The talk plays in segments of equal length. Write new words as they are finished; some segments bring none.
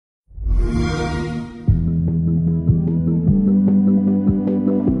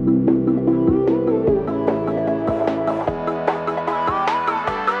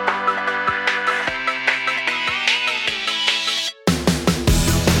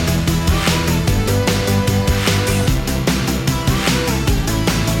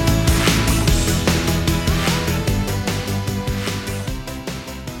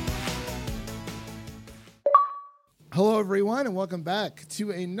welcome back to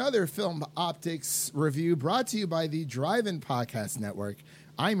another Film Optics review brought to you by the Drive-In Podcast Network.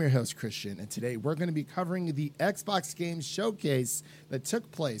 I'm your host, Christian, and today we're going to be covering the Xbox Games Showcase that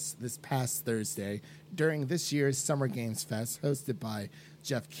took place this past Thursday during this year's Summer Games Fest, hosted by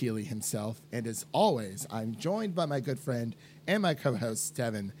Jeff Keighley himself. And as always, I'm joined by my good friend and my co-host,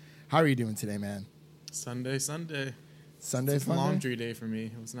 Devin. How are you doing today, man? Sunday. It's a laundry day for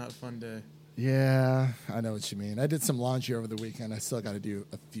me. It was not a fun day. Yeah, I know what you mean. I did some laundry over the weekend. I still got to do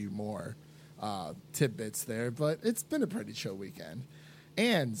a few more tidbits there, but it's been a pretty chill weekend.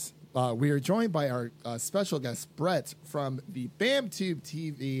 And we are joined by our special guest, Brett, from the BAMTube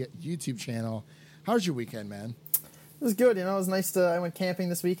TV YouTube channel. How's your weekend, man? It was good. It was nice I went camping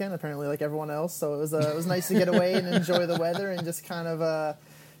this weekend, apparently like everyone else, so it was nice to get away and enjoy the weather and just kind of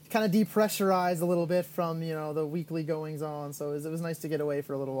depressurize a little bit from, the weekly goings on. So it was nice to get away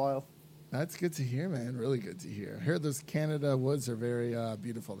for a little while. That's good to hear, man. Really good to hear. I heard those Canada woods are very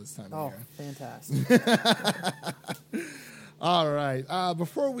beautiful this time of year. Fantastic. All right.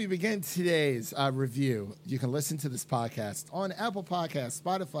 Before we begin today's review, you can listen to this podcast on Apple Podcasts,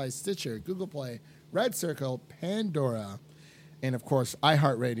 Spotify, Stitcher, Google Play, Red Circle, Pandora, and, of course,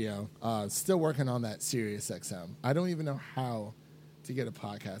 iHeartRadio. Still working on that SiriusXM. I don't even know how to get a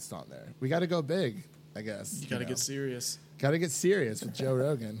podcast on there. We got to go big, I guess. You got to get serious. Got to get serious with Joe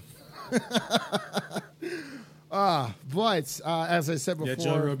Rogan. But as I said before, yeah,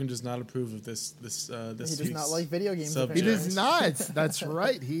 Joe Rogan does not approve of this. He does not like video games. He does not. That's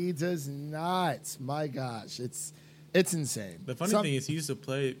right. He does not. My gosh, it's insane. The funny thing is, he used to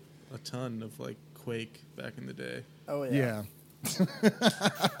play a ton of Quake back in the day. Oh yeah.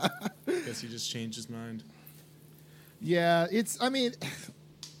 Guess he just changed his mind. Yeah, I mean,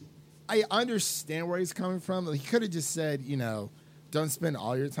 I understand where he's coming from. He could have just said, don't spend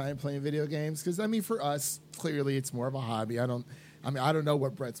all your time playing video games. Because, for us, clearly it's more of a hobby. I don't know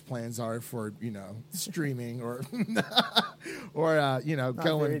what Brett's plans are for, streaming or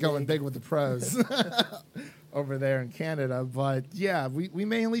going big with the pros over there in Canada. But, yeah, we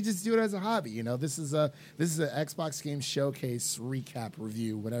mainly just do it as a hobby. This is an Xbox Games Showcase recap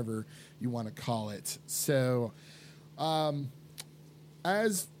review, whatever you want to call it. So,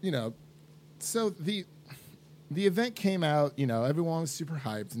 the event came out, everyone was super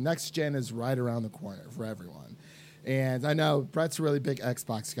hyped. Next Gen is right around the corner for everyone. And I know Brett's a really big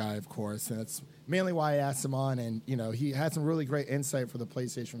Xbox guy, of course, and that's mainly why I asked him on. And, he had some really great insight for the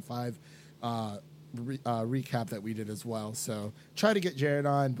PlayStation 5 recap that we did as well. So try to get Jared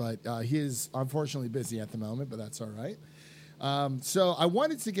on, but he is unfortunately busy at the moment, but that's all right. So I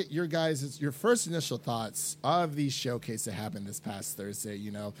wanted to get your first initial thoughts of the showcase that happened this past Thursday.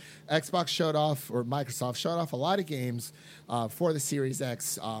 Xbox showed off, or Microsoft showed off a lot of games for the Series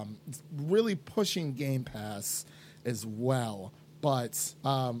X, really pushing Game Pass as well. But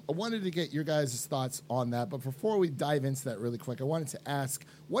I wanted to get your guys' thoughts on that. But before we dive into that really quick, I wanted to ask,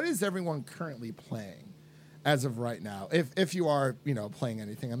 what is everyone currently playing as of right now? If you are, playing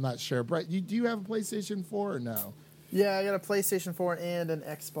anything, I'm not sure. Brett, do you have a PlayStation 4 or no? Yeah, I got a PlayStation 4 and an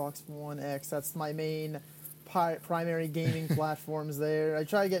Xbox One X. That's my main primary gaming platforms there. I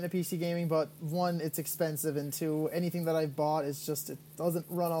try to get into PC gaming, but one, it's expensive, and two, anything that I've bought it doesn't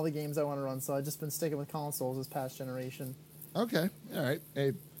run all the games I want to run, so I've just been sticking with consoles this past generation. Okay, all right.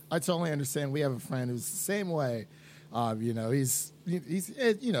 Hey, I totally understand. We have a friend who's the same way. He's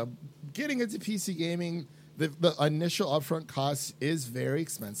getting into PC gaming. The initial upfront cost is very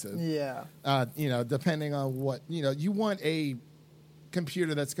expensive. Yeah. Depending on what, you want a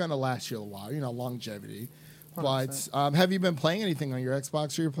computer that's going to last you a while, longevity. 100%. But have you been playing anything on your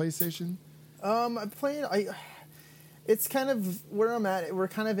Xbox or your PlayStation? I'm playing, it's kind of where I'm at. We're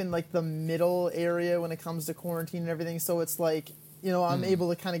kind of in the middle area when it comes to quarantine and everything. So it's I'm able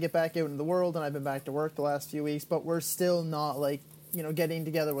to kind of get back out into the world, and I've been back to work the last few weeks, but we're still not getting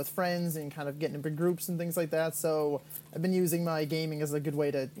together with friends and kind of getting in big groups and things like that. So I've been using my gaming as a good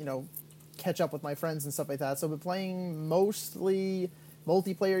way to, catch up with my friends and stuff like that. So I've been playing mostly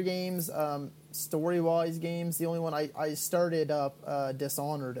multiplayer games, story-wise games. The only one I started up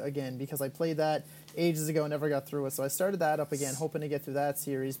Dishonored again because I played that ages ago and never got through it. So I started that up again, hoping to get through that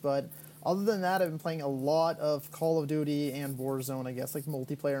series. But other than that, I've been playing a lot of Call of Duty and Warzone, I guess,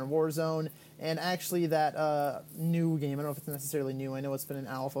 multiplayer and Warzone. And actually that new game, I don't know if it's necessarily new, I know it's been in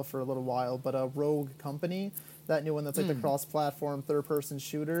alpha for a little while, but Rogue Company, that new one that's the cross-platform third-person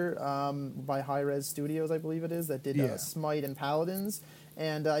shooter by Hi-Rez Studios, I believe it is, that did Smite and Paladins.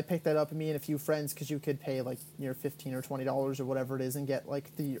 And I picked that up, me and a few friends, because you could pay $15 or $20 or whatever it is and get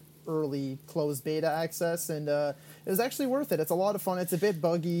the early closed beta access. And it was actually worth it. It's a lot of fun. It's a bit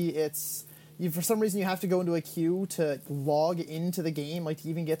buggy. It's for some reason you have to go into a queue to log into the game, like to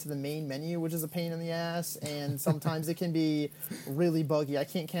even get to the main menu, which is a pain in the ass. And sometimes it can be really buggy. I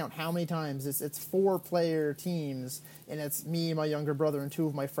can't count how many times it's 4-player teams, and it's me, my younger brother, and 2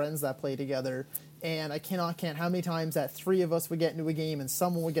 of my friends that play together. And I cannot count how many times that 3 of us would get into a game and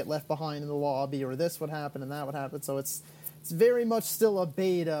someone would get left behind in the lobby, or this would happen and that would happen. So it's very much still a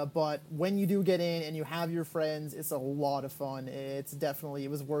beta, but when you do get in and you have your friends, it's a lot of fun. It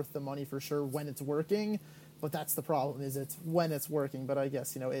was worth the money for sure when it's working, but that's the problem, is it's when it's working. But I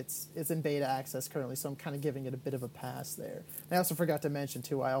guess, it's in beta access currently, so I'm kind of giving it a bit of a pass there. And I also forgot to mention,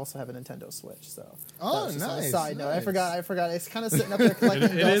 too, I also have a Nintendo Switch, so. Oh, nice. On a side note, nice. I forgot. It's kind of sitting up there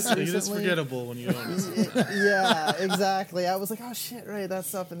collecting dust It recently. is forgettable when you don't. Yeah, exactly. I was like, oh shit, right,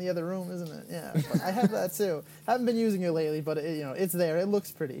 that's up in the other room, isn't it? Yeah, but I have that too. Haven't been using it lately, but it's there. It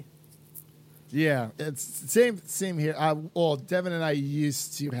looks pretty. Yeah, it's same here. Devin and I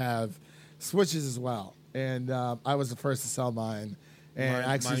used to have Switches as well, and I was the first to sell mine.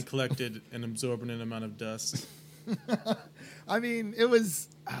 And Mine collected an absorbent amount of dust. I mean, it was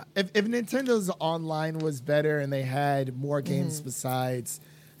if Nintendo's online was better and they had more games besides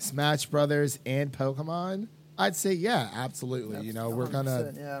Smash Brothers and Pokemon, I'd say yeah, absolutely. We're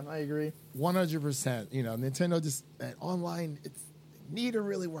gonna Yeah, I agree. 100%. Nintendo just online. It's need to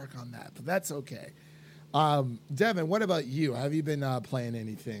really work on that, but that's okay. Devin, what about you? Have you been playing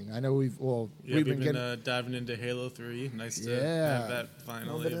anything? I know we've been diving into Halo 3. Nice to have that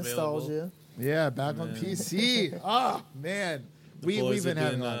finally available. Nostalgia. Yeah, back on PC. Oh man, we've been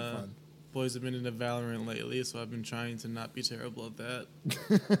having a lot of fun. Boys have been into Valorant lately, so I've been trying to not be terrible at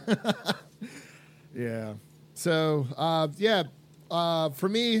that. Yeah. So for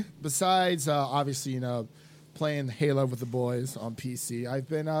me, besides obviously playing Halo with the boys on PC, I've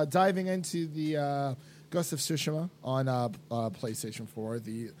been diving into the Ghost of Tsushima on PlayStation 4,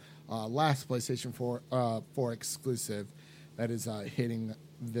 the last PlayStation 4 exclusive that is hitting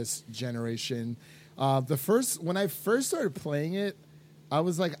this generation. When I first started playing it, I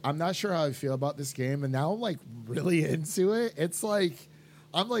was like, I'm not sure how I feel about this game, and now I'm like really into it. It's like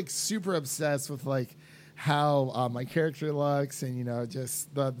I'm like super obsessed with like how my character looks, and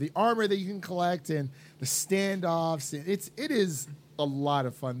just the armor that you can collect and the standoffs. It is a lot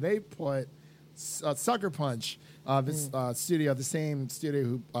of fun. They put Sucker Punch, this studio, the same studio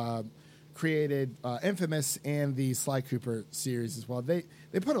who created Infamous and the Sly Cooper series as well. They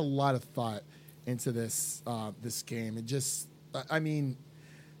put a lot of thought into this game. It just, I mean,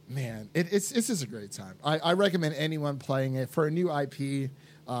 man, it's just a great time. I recommend anyone playing it for a new IP.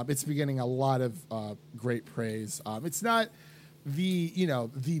 It's been getting a lot of great praise. It's not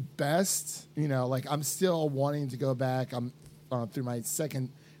the best. Like I'm still wanting to go back. I'm through my second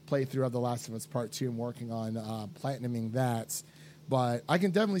playthrough of The Last of Us Part 2 and working on platinuming that. But I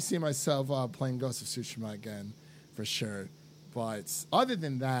can definitely see myself playing Ghost of Tsushima again for sure. But other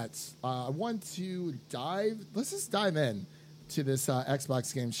than that, I want to let's just dive in to this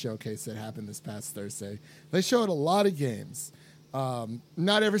Xbox Games Showcase that happened this past Thursday. They showed a lot of games.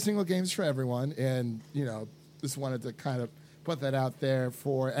 Not every single game's for everyone, and just wanted to kind of put that out there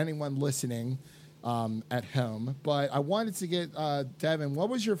for anyone listening at home. But I wanted to get Devin, what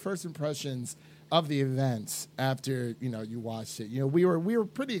was your first impressions of the event after you watched it? We were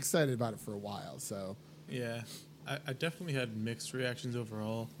pretty excited about it for a while. So yeah, I definitely had mixed reactions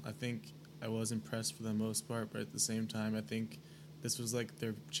overall. I think I was impressed for the most part, but at the same time, I think this was like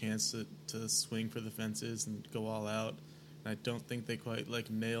their chance to swing for the fences and go all out. And I don't think they quite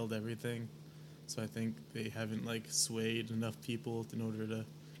nailed everything. So I think they haven't swayed enough people in order to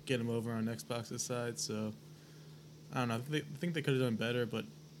get them over on Xbox's side. So I don't know. I think they could have done better, but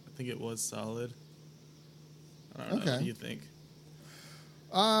I think it was solid. I don't know. What do you think?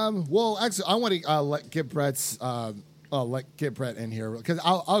 Well, actually, I want to get Brett in here because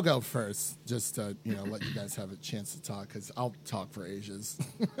I'll go first just to let you guys have a chance to talk because I'll talk for ages.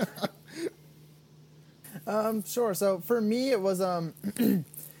 Sure. So for me, it was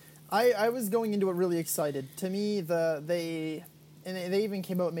I was going into it really excited. To me, they even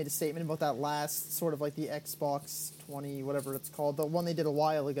came out and made a statement about that last sort of the Xbox 20, whatever it's called, the one they did a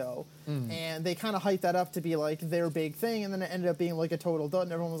while ago, and they kind of hyped that up to be their big thing, and then it ended up being a total dud,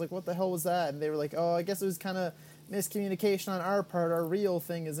 and everyone was like, "What the hell was that?" And they were like, "Oh, I guess it was kind of miscommunication on our part. Our real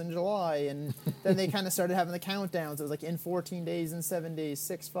thing is in July." And then they kind of started having the countdowns. It was in 14 days, in 7 days,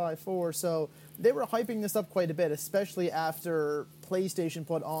 6, 5, 4. So they were hyping this up quite a bit, especially after PlayStation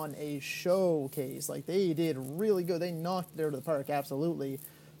put on a showcase. They did really good. They knocked it out of the park, absolutely.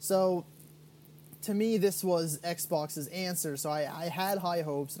 So to me, this was Xbox's answer. So I had high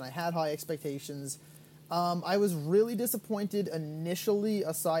hopes and I had high expectations. I was really disappointed initially,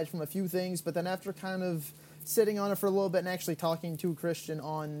 aside from a few things, but then after kind of sitting on it for a little bit and actually talking to Christian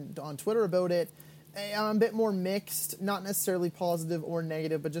on Twitter about it, I'm a bit more mixed, not necessarily positive or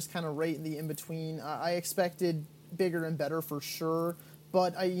negative, but just kind of right in the in-between. I expected bigger and better for sure,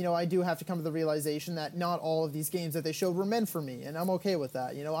 but I do have to come to the realization that not all of these games that they showed were meant for me, and I'm okay with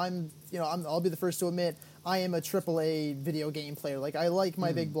that. I'll be the first to admit I am a AAA video game player. Like, I like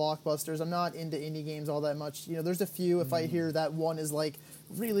my big blockbusters. I'm not into indie games all that much. There's a few, if I hear that one is, like,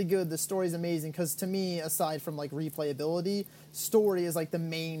 really good, the story's amazing, because to me, aside from, like, replayability, story is, like, the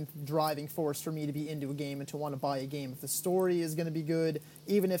main driving force for me to be into a game and to want to buy a game. If the story is going to be good,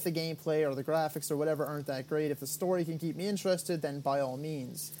 even if the gameplay or the graphics or whatever aren't that great, if the story can keep me interested, then by all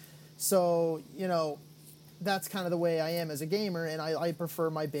means. So, that's kind of the way I am as a gamer, and I prefer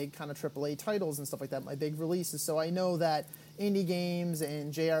my big kind of AAA titles and stuff like that, my big releases. So I know that indie games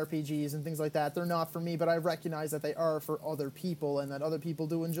and JRPGs and things like that, they're not for me, but I recognize that they are for other people and that other people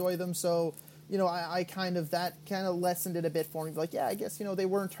do enjoy them. So, that kind of lessened it a bit for me. Like, yeah, I guess, they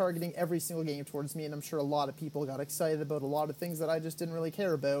weren't targeting every single game towards me, and I'm sure a lot of people got excited about a lot of things that I just didn't really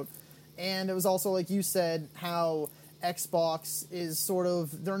care about. And it was also, like you said, how Xbox is sort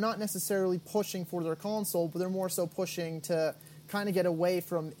of, they're not necessarily pushing for their console, but they're more so pushing to kind of get away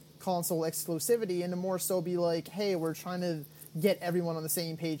from console exclusivity and to more so be like, hey, we're trying to get everyone on the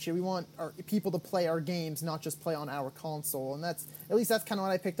same page here. We want our people to play our games, not just play on our console. And that's kind of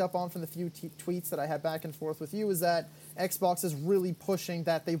what I picked up on from the few tweets that I had back and forth with you, is that Xbox is really pushing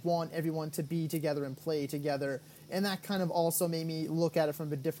that they want everyone to be together and play together. And that kind of also made me look at it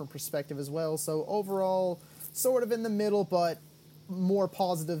from a different perspective as well. So overall, sort of in the middle, but more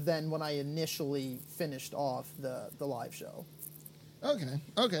positive than when I initially finished off the live show.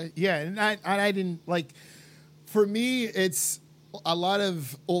 Okay. Yeah, and I didn't, like, for me, it's a lot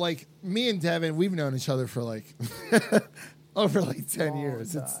of, like, me and Devin, we've known each other for, like, over, like, 10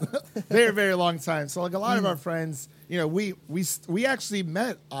 years. It's a very, very long time. So, like, a lot of our friends, we actually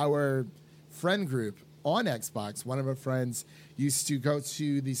met our friend group on Xbox. One of our friends used to go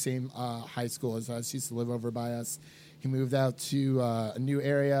to the same high school as us, used to live over by us. He moved out to a new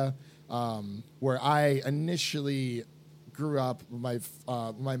area where I initially grew up. My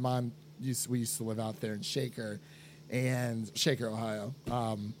mom we used to live out there in Shaker, Ohio.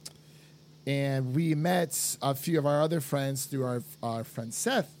 And we met a few of our other friends through our friend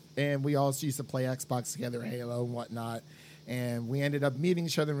Seth, and we also used to play Xbox together, Halo and whatnot. And we ended up meeting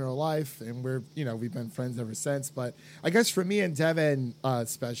each other in real life, and we've been friends ever since. But I guess for me and Devin,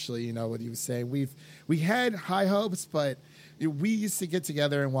 especially, what he was saying, we had high hopes, but we used to get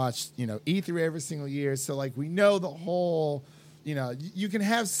together and watch, E3 every single year. So, like, we know the whole, you can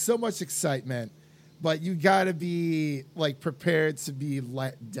have so much excitement, but you got to be, like, prepared to be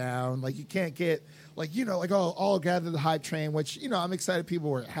let down. Like, you can't get, like, all gather the hype train, which, I'm excited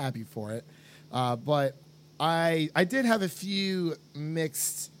people were happy for it. But I did have a few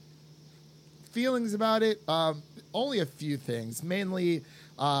mixed feelings about it. Only a few things. Mainly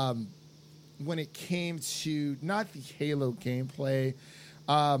when it came to not the Halo gameplay.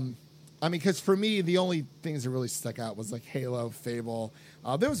 Because for me, the only things that really stuck out was like Halo, Fable.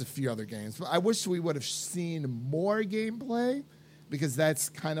 There was a few other games, but I wish we would have seen more gameplay, because that's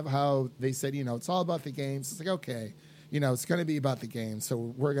kind of how they said, it's all about the games. It's like, okay, it's going to be about the game, so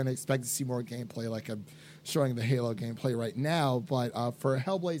we're going to expect to see more gameplay, like I'm showing the Halo gameplay right now. But for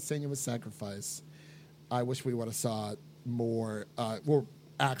Hellblade: Senua's Sacrifice, I wish we would have saw more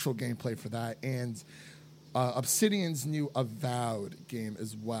actual gameplay for that, and Obsidian's new Avowed game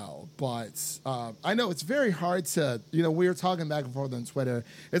as well. But I know it's very hard to, we were talking back and forth on Twitter.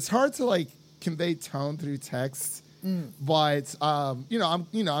 It's hard to, like, convey tone through text. But I'm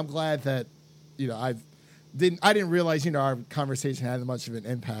glad that I didn't realize our conversation had much of an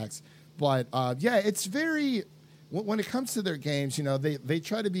impact. But it's very, when it comes to their games, they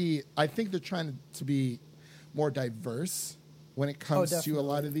try to be, I think they're trying to be more diverse when it comes to a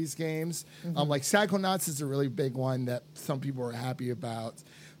lot of these games. Like Psychonauts is a really big one that some people are happy about.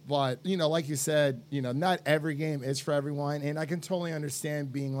 But, like you said, not every game is for everyone. And I can totally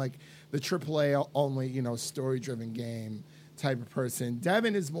understand being like the AAA only, story-driven game type of person.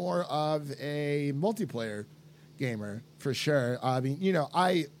 Devin is more of a multiplayer gamer, for sure. I mean,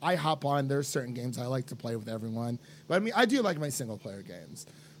 I hop on. There are certain games I like to play with everyone. But, I mean, I do like my single-player games.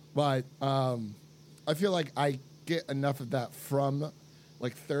 But I feel like I get enough of that from,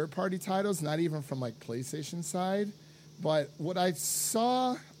 like, third-party titles, not even from, like, PlayStation side. But what I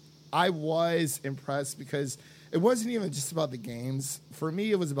saw, I was impressed because it wasn't even just about the games. For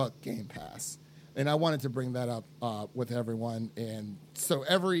me, it was about Game Pass. And I wanted to bring that up with everyone. And so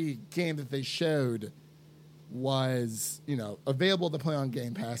every game that they showed was, available to play on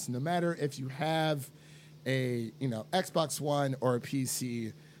Game Pass. No matter if you have a, Xbox One or a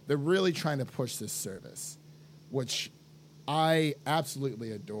PC, they're really trying to push this service, which I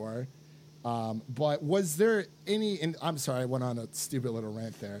absolutely adore. But was there any, and I'm sorry, I went on a stupid little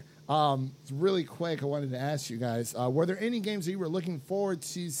rant there. Really quick, I wanted to ask you guys, were there any games that you were looking forward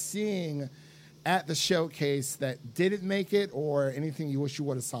to seeing at the showcase that didn't make it, or anything you wish you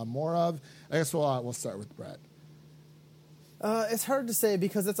would have saw more of? I guess we'll start with Brett. It's hard to say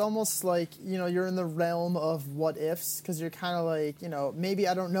because it's almost like, you're in the realm of what ifs, because you're kind of like, maybe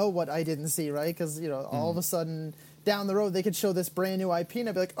I don't know what I didn't see, right? Because, all of a sudden down the road they could show this brand new IP and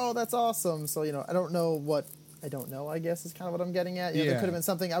I'd be like, oh, that's awesome. So, I don't know what I don't know, I guess is kind of what I'm getting at. There could have been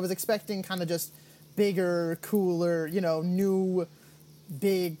something I was expecting, kind of just bigger, cooler, new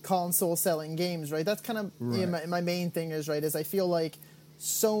big console selling games, right? That's kind of my main thing is, right, is I feel like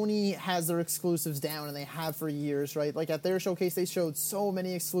Sony has their exclusives down, and they have for years, right? Like at their showcase, they showed so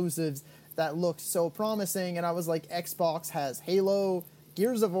many exclusives that looked so promising, and I was like, Xbox has Halo,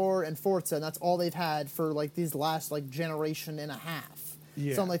 Gears of War, and Forza, and that's all they've had for like these last like generation and a half.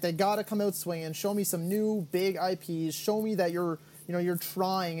 Yeah. So I'm like, they gotta come out swinging, show me some new big IPs, show me that you're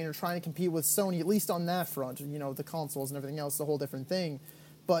trying and you're trying to compete with Sony, at least on that front. The consoles and everything else, a whole different thing.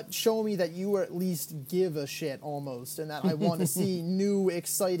 But show me that you at least give a shit almost, and that I want to see new,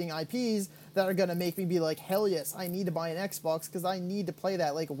 exciting IPs that are going to make me be like, hell yes, I need to buy an Xbox because I need to play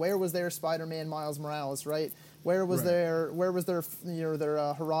that. Like, where was their Spider-Man Miles Morales, right? Where was their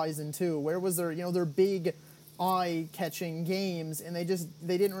their Horizon 2? Where was their big eye-catching games? And they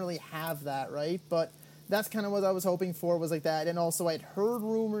didn't really have that, right? But that's kind of what I was hoping for, was like that. And also I'd heard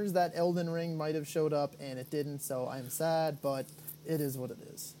rumors that Elden Ring might have showed up, and it didn't, so I'm sad, but it is what it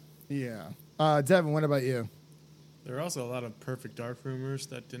is. Yeah. Devin, what about you? There are also a lot of Perfect Dark rumors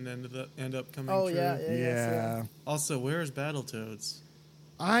that didn't end up coming true. Yeah. Also, where's Battletoads?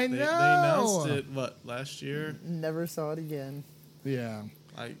 I know. They announced it, last year? Never saw it again. Yeah.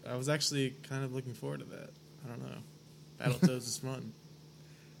 I was actually kind of looking forward to that. I don't know. Battletoads is fun.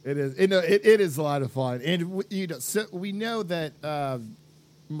 It is. It is a lot of fun. And, so we know that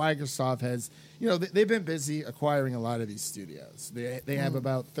Microsoft has, they've been busy acquiring a lot of these studios. They have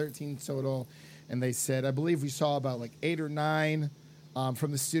about 13 total, and they said, I believe we saw about like 8 or 9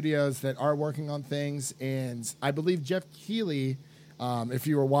 from the studios that are working on things. And I believe Jeff Keighley, if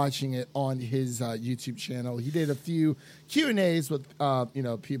you were watching it on his YouTube channel, he did a few Q&As with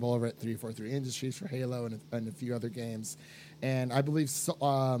people over at 343 Industries for Halo and a few other games. And I believe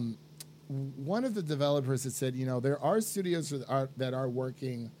one of the developers had said, there are studios that are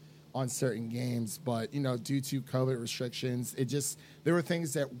working on certain games, but, due to COVID restrictions, there were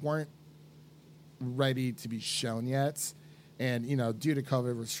things that weren't ready to be shown yet. And, due to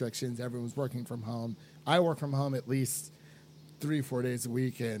COVID restrictions, everyone's working from home. I work from home at least 3-4 days a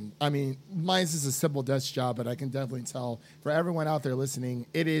week. And, I mean, mine's just a simple desk job, but I can definitely tell for everyone out there listening,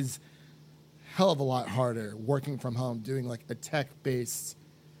 it is hell of a lot harder working from home, doing like a tech-based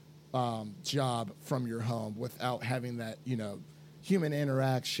job from your home without having that, human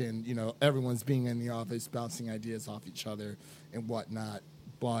interaction, everyone's being in the office, bouncing ideas off each other and whatnot.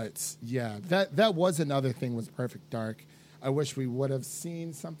 But yeah, that was another thing with Perfect Dark. I wish we would have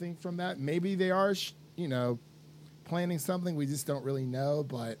seen something from that. Maybe they are, planning something. We just don't really know.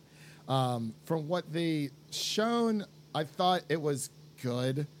 But from what they shown, I thought it was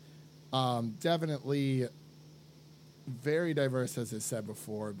good. Definitely very diverse, as I said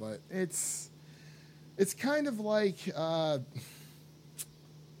before, but it's kind of like,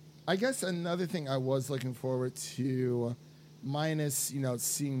 I guess another thing I was looking forward to, minus,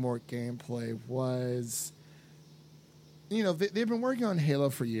 seeing more gameplay, was, they've been working on Halo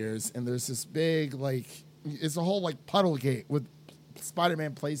for years, and there's this big, it's a whole, Puddlegate with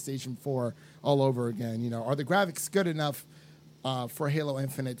Spider-Man PlayStation 4 all over again. Are the graphics good enough for Halo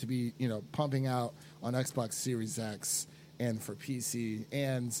Infinite to be, pumping out on Xbox Series X and for PC?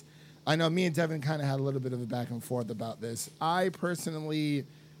 And I know me and Devin kind of had a little bit of a back and forth about this. I personally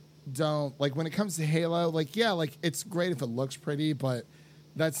don't, when it comes to Halo, it's great if it looks pretty, but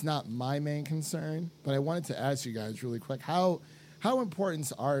that's not my main concern. But I wanted to ask you guys really quick, how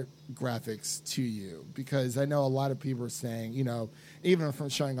important are graphics to you? Because I know a lot of people are saying, even from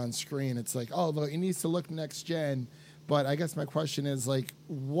showing on screen, it's like, oh, look, it needs to look next gen. But I guess my question is,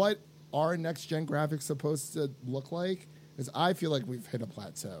 what are next-gen graphics supposed to look like? Because I feel like we've hit a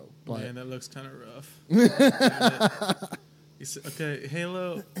plateau. But man, that looks kind of rough. Okay,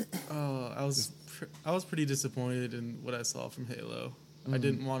 Halo. Oh, I was pretty disappointed in what I saw from Halo. I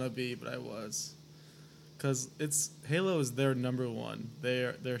didn't want to be, but I was. Because Halo is their number one.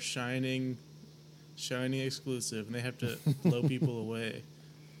 They're shining shiny exclusive, and they have to blow people away.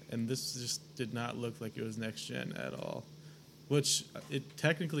 And this just did not look like it was next gen at all, which it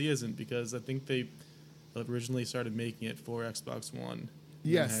technically isn't, because I think they originally started making it for Xbox One.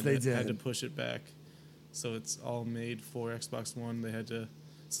 Yes, they did. Had to push it back, so it's all made for Xbox One. They had to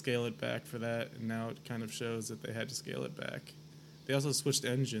scale it back for that, and now it kind of shows that they had to scale it back. They also switched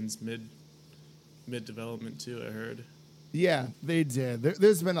engines mid development too, I heard. Yeah, they did.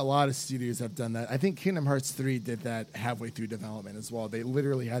 There's been a lot of studios that have done that. I think Kingdom Hearts 3 did that halfway through development as well. They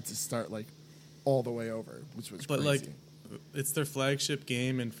literally had to start like all the way over, which was but crazy. Like, it's their flagship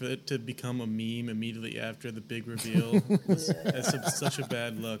game, and for it to become a meme immediately after the big reveal, it's such a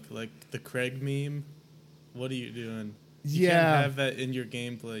bad look. Like the Craig meme, what are you doing? You can't have that in your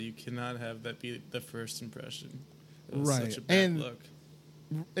gameplay. You cannot have that be the first impression. It was right. Such a bad look.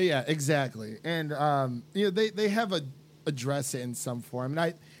 Yeah, exactly. And they have address it in some form,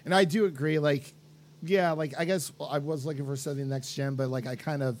 and I do agree. Like, yeah, like I guess I was looking for something next gen, but like I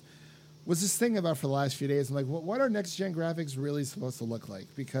kind of was just thinking about for the last few days. I'm like, what are next gen graphics really supposed to look like?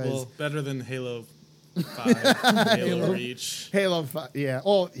 Because better than Halo 5, Halo Reach, Halo 5, yeah,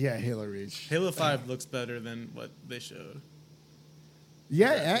 oh yeah, Halo Reach. Halo 5 looks better than what they showed.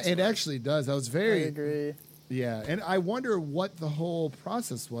 Yeah, it actually does. I agree. Yeah, and I wonder what the whole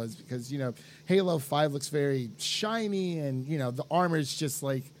process was, because, Halo 5 looks very shiny, and, the armor is just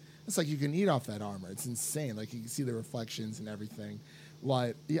like, it's like you can eat off that armor. It's insane. Like, you can see the reflections and everything.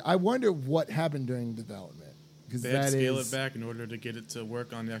 Like, yeah, I wonder what happened during development. Because they had to scale it back in order to get it to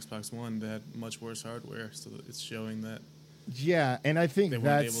work on the Xbox One. They had much worse hardware, so it's showing that. Yeah, and I think they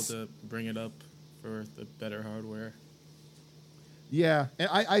weren't able to bring it up for the better hardware. Yeah, and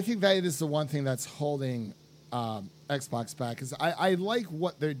I think that is the one thing that's holding Xbox back, because I like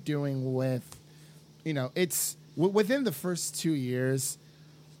what they're doing with, it's within the first 2 years.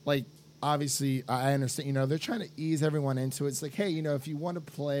 Like, obviously, I understand, they're trying to ease everyone into it. It's like, hey, if you want to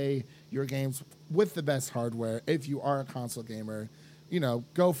play your games with the best hardware, if you are a console gamer,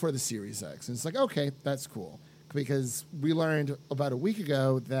 go for the Series X. And it's like, okay, that's cool, because we learned about a week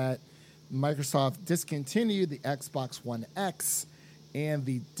ago that Microsoft discontinued the Xbox One X and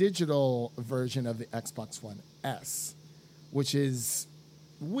the digital version of the Xbox One S, which is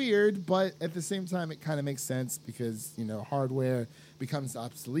weird, but at the same time, it kind of makes sense, because, hardware becomes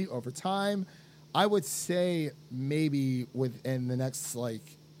obsolete over time. I would say maybe within the next,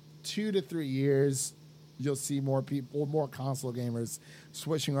 2 to 3 years, you'll see more people, more console gamers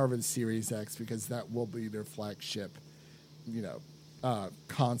switching over to Series X, because that will be their flagship,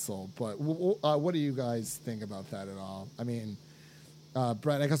 console. But what do you guys think about that at all? I mean,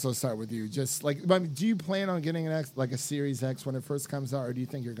 Brett, I guess I'll start with you. Just do you plan on getting a Series X when it first comes out, or do you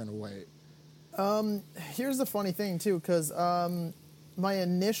think you're going to wait? Here's the funny thing too, because my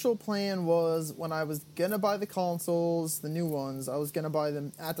initial plan was, when I was gonna buy the consoles, the new ones, I was gonna buy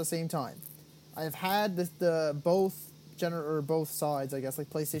them at the same time. I've had both sides, I guess, like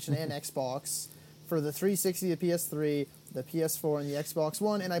PlayStation and Xbox, for the 360, the PS3, the PS4, and the Xbox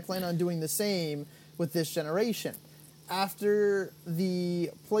One, and I plan on doing the same with this generation. After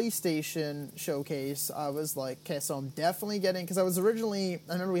the PlayStation showcase, I was like, okay, so I'm definitely getting, because I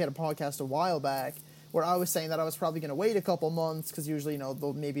remember we had a podcast a while back where I was saying that I was probably going to wait a couple months, because usually,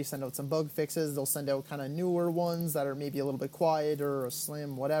 they'll maybe send out some bug fixes, they'll send out kind of newer ones that are maybe a little bit quieter or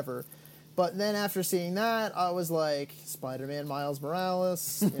slim, whatever. But then after seeing that, I was like, Spider-Man, Miles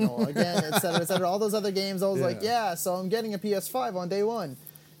Morales, again, et cetera, all those other games, I was like, yeah, so I'm getting a PS5 on day one.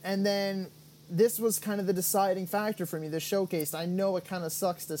 And then this was kind of the deciding factor for me, this showcase. I know it kind of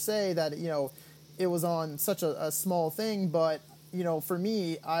sucks to say that, it was on such a small thing, but, for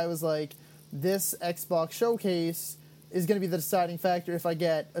me, I was like, this Xbox showcase is going to be the deciding factor if I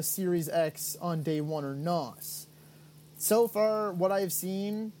get a Series X on day one or not. So far, what I've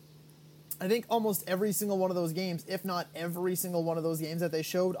seen, I think almost every single one of those games, if not every single one of those games that they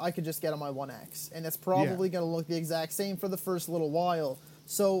showed, I could just get on my One X. And it's probably going to look the exact same for the first little while.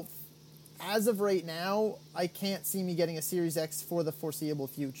 So, as of right now, I can't see me getting a Series X for the foreseeable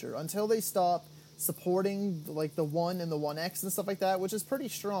future. Until they stop supporting the One and the One X and stuff like that, which is pretty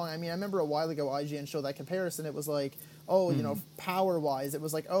strong. I mean, I remember a while ago IGN showed that comparison. It was like, power-wise, it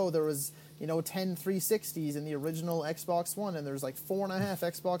was like, there was, 10 360s in the original Xbox One, and there's 4.5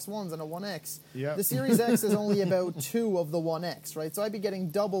 Xbox Ones and a One X. Yep. The Series X is only about 2 of the One X, right? So I'd be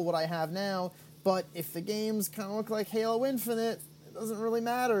getting double what I have now, but if the games kind of look like Halo Infinite, it doesn't really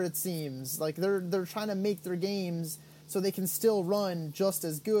matter, it seems. They're trying to make their games so they can still run just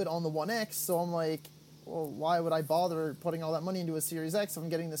as good on the One X, so I'm like, well, why would I bother putting all that money into a Series X if I'm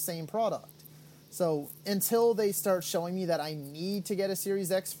getting the same product? So until they start showing me that I need to get a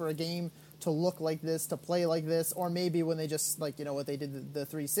Series X for a game to look like this, to play like this, or maybe when they just, like, you know, what they did the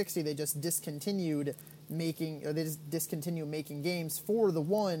 360, they just discontinued making, or they just discontinue making games for the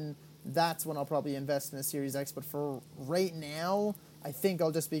One. That's when I'll probably invest in a Series X. But for right now, I think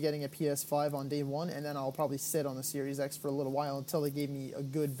I'll just be getting a PS5 on day one, and then I'll probably sit on the Series X for a little while until they gave me a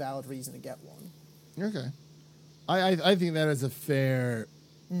good, valid reason to get one. Okay. I think that is a fair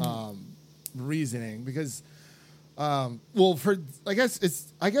reasoning because, well, I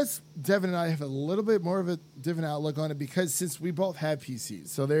guess Devin and I have a little bit more of a different outlook on it because since we both have PCs,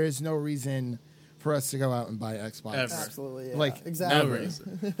 so there is no reason for us to go out and buy Xbox. Ever. Absolutely, yeah. Like, exactly.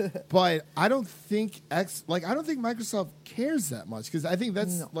 But I don't think Microsoft cares that much because I think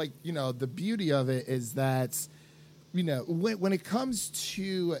that's like, you know, the beauty of it is that, you know, when it comes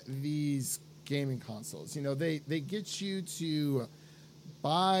to these gaming consoles, you know, they get you to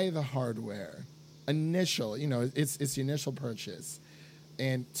buy the hardware initial, you know, it's the initial purchase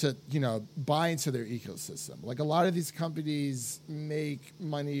and to, you know, buy into their ecosystem. Like a lot of these companies make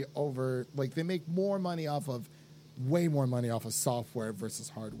money they make way more money off of software versus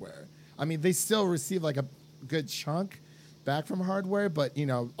hardware. I mean, they still receive like a good chunk back from hardware, but, you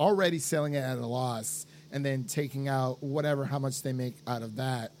know, already selling it at a loss and then taking out how much they make out of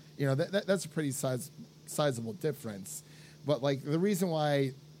that, you know, that's a pretty sizable difference. But like the reason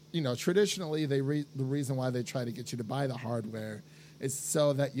why, you know, traditionally the reason why they try to get you to buy the hardware is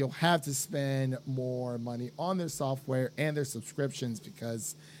so that you'll have to spend more money on their software and their subscriptions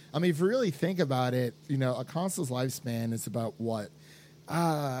because, I mean, if you really think about it, you know, a console's lifespan is about what?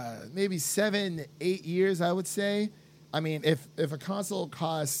 Maybe 7-8 years, I would say. I mean, if a console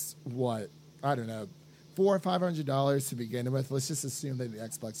costs what? I don't know, $400 or $500 to begin with. Let's just assume that the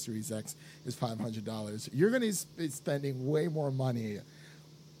Xbox Series X is $500. You're going to be spending way more money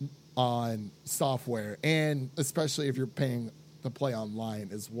on software, and especially if you're paying to play online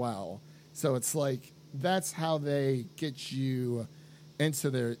as well. So it's like that's how they get you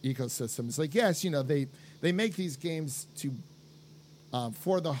into their ecosystem. It's like, yes, you know, they make these games to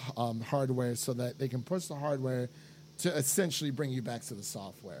for the hardware so that they can push the hardware to essentially bring you back to the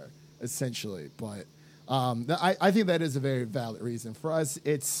software, essentially. But I think that is a very valid reason. For us,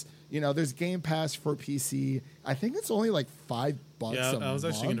 it's, you know, there's Game Pass for PC. I think it's only like $5 a month. Yeah, I was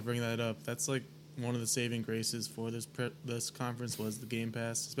actually going to bring that up. That's like one of the saving graces for this conference was the Game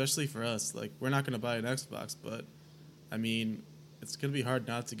Pass, especially for us. Like, we're not going to buy an Xbox, but I mean, it's going to be hard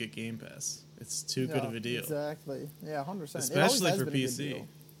not to get Game Pass. It's too good of a deal. Exactly. Yeah, 100%. Especially for PC.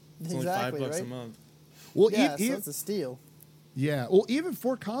 It's exactly, only $5 right? a month. Well, yeah, so it's a steal. Yeah. Well, even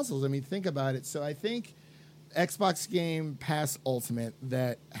for consoles, I mean, think about it. So I think Xbox Game Pass Ultimate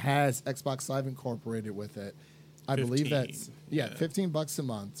that has Xbox Live incorporated with it, I believe that's $15 a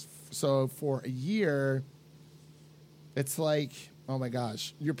month. So for a year, it's like, oh my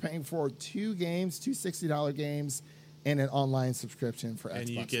gosh, you're paying for two $60 games, and an online subscription for Xbox One. And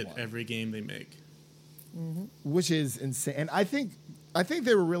you get every game they make. Mm-hmm. Which is insane. And I think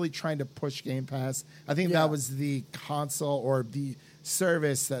they were really trying to push Game Pass. I think that was the console or the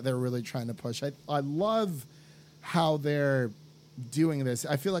service that they're really trying to push. I love how they're doing this.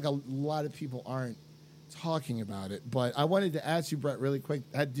 I feel like a lot of people aren't talking about it, but I wanted to ask you, Brett, really quick.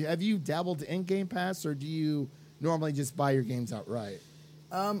 Have you dabbled in Game Pass, or do you normally just buy your games outright?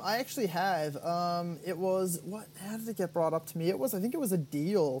 I actually have. It was how did it get brought up to me? I think it was a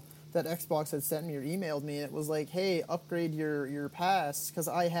deal that Xbox had sent me or emailed me, and it was like, hey, upgrade your pass, because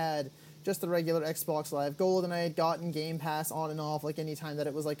I had just the regular Xbox Live Gold, and I had gotten Game Pass on and off, like any time that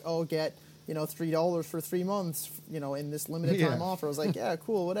it was like, oh, get, you know, $3 for 3 months, you know, in this limited time offer. I was like, yeah,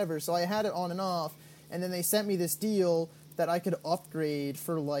 cool, whatever. So I had it on and off, and then they sent me this deal that I could upgrade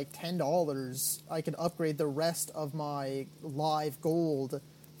for like $10. I could upgrade the rest of my Live Gold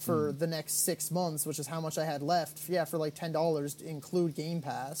for the next 6 months, which is how much I had left. Yeah, for like $10 to include Game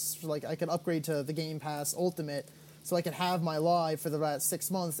Pass. For like I could upgrade to the Game Pass Ultimate, so I could have my Live for the last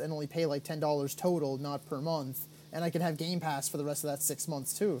 6 months and only pay like $10 total, not per month. And I could have Game Pass for the rest of that 6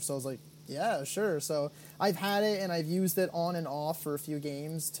 months too. So I was like, yeah, sure. So I've had it and I've used it on and off for a few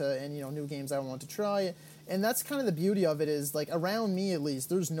games and you know, new games I want to try. And that's kind of the beauty of it is, like, around me at least,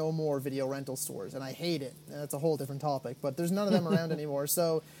 there's no more video rental stores, and I hate it. And that's a whole different topic, but there's none of them around anymore.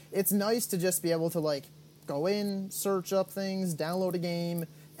 So it's nice to just be able to, like, go in, search up things, download a game,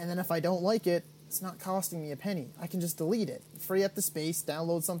 and then if I don't like it, it's not costing me a penny. I can just delete it, free up the space,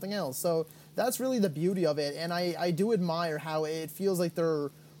 download something else. So that's really the beauty of it, and I do admire how it feels like they're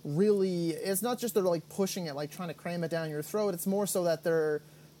really, it's not just they're, like, pushing it, like, trying to cram it down your throat. It's more so that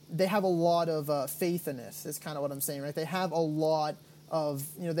they have a lot of faith in it, is kind of what I'm saying, right? They have a lot of,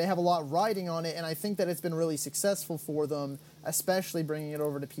 you know, they have a lot riding on it, and I think that it's been really successful for them. especially bringing it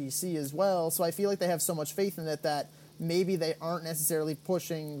over to PC as well. So I feel like they have so much faith in it that maybe they aren't necessarily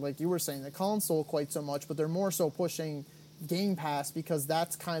pushing, like you were saying, the console quite so much, but they're more so pushing Game Pass because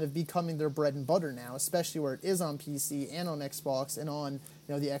that's kind of becoming their bread and butter now, especially where it is on PC and on Xbox and on, you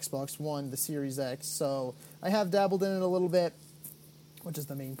know, the Xbox One, the Series X. So I have dabbled in it a little bit, which is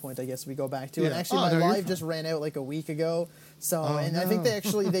the main point, I guess, we go back to. Yeah. And actually, my live just ran out like a week ago. So, I think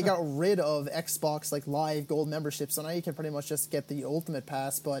they got rid of Xbox like live gold membership. So now you can pretty much just get the Ultimate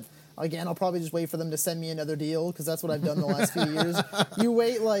Pass. But again, I'll probably just wait for them to send me another deal because that's what I've done the last few years. You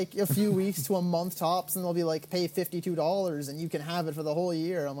wait like a few weeks to a month tops, and they'll be like, pay $52 and you can have it for the whole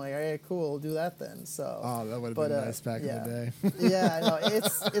year. I'm like, all right, cool, we'll do that then. So, that would have been nice back in the day. Yeah, no,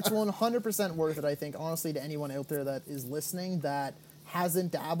 it's 100% worth it. I think honestly to anyone out there that is listening that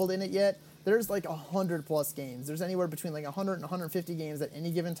hasn't dabbled in it yet. There's like 100+ games. There's anywhere between like 100 and 150 games at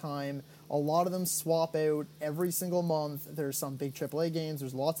any given time. A lot of them swap out every single month. There's some big AAA games.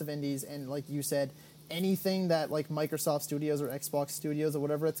 There's lots of indies. And like you said, anything that like Microsoft Studios or Xbox Studios or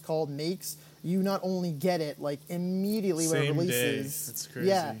whatever it's called makes, you not only get it like immediately when it Same releases. day. That's crazy.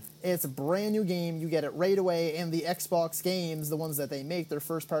 Yeah, it's a brand new game. You get it right away. And the Xbox games, the ones that they make, their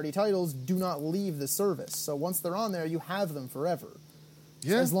first-party titles, do not leave the service. So once they're on there, you have them forever.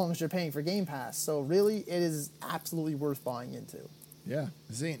 Yeah. As long as you're paying for Game Pass. So really, it is absolutely worth buying into. Yeah.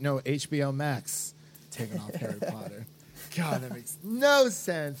 This ain't no HBO Max taking off Harry Potter. God, that makes no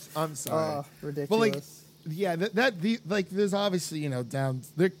sense. I'm sorry. Ridiculous. But like, yeah, there's obviously, you know,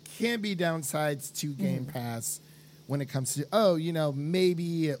 there can be downsides to Game Pass when it comes to,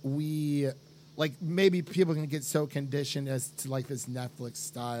 maybe maybe people can get so conditioned as to like this Netflix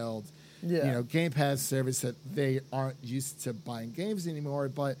styled Game Pass service that they aren't used to buying games anymore.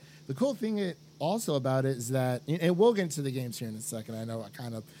 But the cool thing also about it is that, and we'll get into the games here in a second. I know I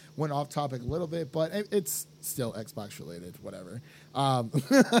kind of went off topic a little bit, but it's still Xbox related, whatever.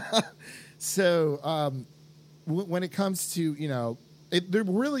 When it comes to,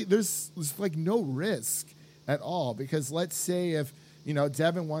 there's like no risk at all, because let's say if,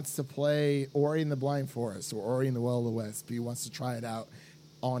 Devin wants to play Ori and the Blind Forest or Ori and the Will of the Wisp, he wants to try it out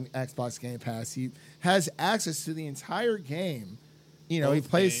on Xbox Game Pass. He has access to the entire game. He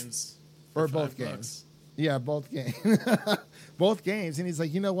plays games or for both $5. games. Yeah, both games. Both games. And he's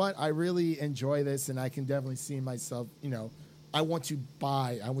like, you know what? I really enjoy this, and I can definitely see myself, I want to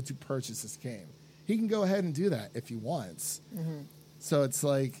purchase this game. He can go ahead and do that if he wants. Mm-hmm. So it's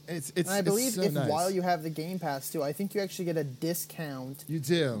like, it's and I believe so if nice. while you have the Game Pass too, I think you actually get a discount. You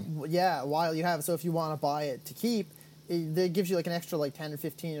do. Yeah, while you have it. So if you want to buy it to keep, it gives you like an extra like 10 or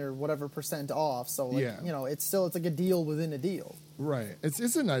 15 or whatever % off. So like, it's like a deal within a deal. Right. It's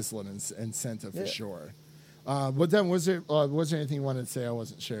a nice little incentive for sure. But then was there anything you wanted to say? I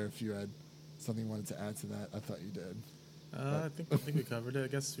wasn't sure if you had something you wanted to add to that. I thought you did. I think we covered it. I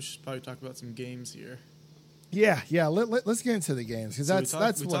guess we should probably talk about some games here. Yeah. Let's get into the games, because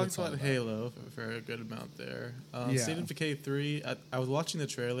we talked about Halo for a good amount there. State of Decay 3. I was watching the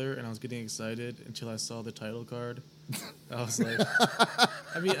trailer and I was getting excited until I saw the title card. I was like,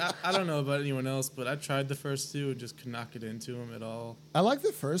 I mean, I don't know about anyone else, but I tried the first two and just could not get into them at all. I like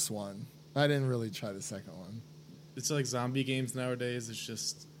the first one. I didn't really try the second one. It's like zombie games nowadays. It's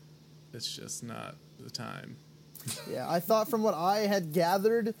just not the time. Yeah, I thought from what I had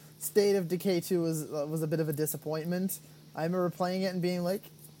gathered, State of Decay 2 was a bit of a disappointment. I remember playing it and being like,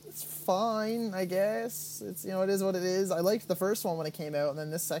 it's fine, I guess. It's, it is what it is. I liked the first one when it came out, and then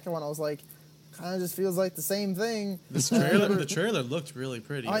this second one I was like, kind of just feels like the same thing. The trailer looked really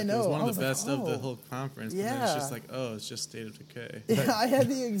pretty. I know. It was one of the best of the whole conference. Yeah. And then it's just like, it's just State of Decay. Yeah, I had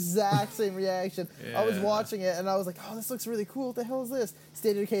the exact same reaction. Yeah. I was watching it and I was like, oh, this looks really cool. What the hell is this?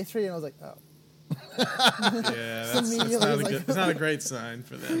 State of Decay 3, and I was like, oh. Yeah, that's not a great sign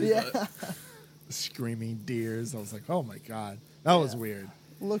for them. Yeah. But. Screaming deers. I was like, oh my God. That was weird.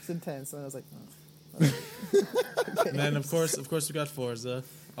 Looks intense. And I was like, oh. Okay. And then, of course, we got Forza.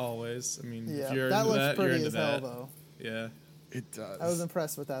 Always. I mean, if you're into that, you're into that. Though. Yeah. It does. I was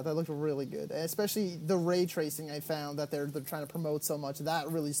impressed with that. That looked really good. And especially the ray tracing I found that they're trying to promote so much. That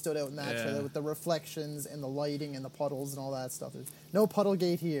really stood out in that trailer with the reflections and the lighting and the puddles and all that stuff. There's no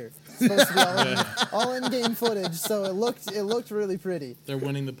Puddlegate here. It's supposed to be all in-game footage, so it looked really pretty. They're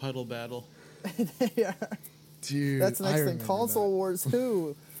winning the puddle battle. They are. Dude, that's the next thing. Console Wars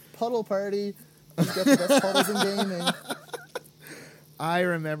 2. Puddle Party. You get the best puddles in gaming. I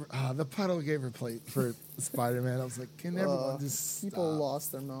remember the Puddlegate plate for Spider-Man. I was like, can everyone just stop? People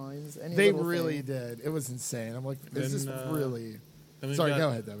lost their minds. They really did. It was insane. I'm like, is this really... Sorry, go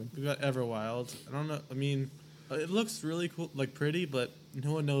ahead, Devin. We've got Everwild. I don't know. I mean, It looks really cool, like pretty, but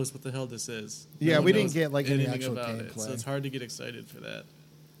no one knows what the hell this is. Yeah, No one we didn't knows get, like, any anything actual about it, gameplay. so it's hard to get excited for that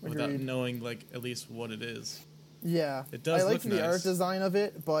without Agreed. knowing like at least what it is. Yeah, It does I liked look the nice. art design of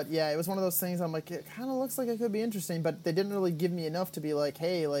it, but yeah, it was one of those things. I'm like, it kind of looks like it could be interesting, but they didn't really give me enough to be like,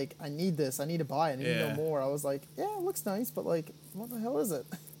 hey, like I need this, I need to buy it, I need to Yeah. know more. I was like, yeah, it looks nice, but like, what the hell is it?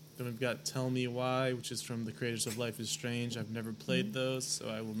 Then we've got Tell Me Why, which is from the creators of Life is Strange. I've never played those, so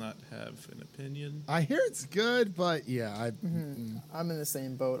I will not have an opinion. I hear it's good, but yeah, I'm in the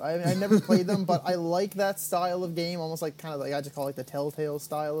same boat. I never played them, but I like that style of game, almost like kind of like I just call it the Telltale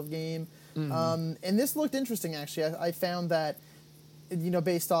style of game. And this looked interesting actually. I found that, you know,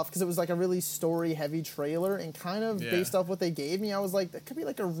 based off because it was like a really story heavy trailer, and kind of Yeah. based off what they gave me, I was like, that could be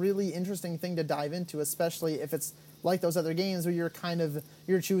like a really interesting thing to dive into, especially if it's like those other games where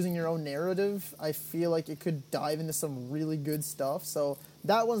you're choosing your own narrative. I feel like it could dive into some really good stuff. So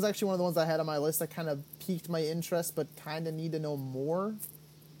that one's actually one of the ones I had on my list that kind of piqued my interest, but kind of need to know more.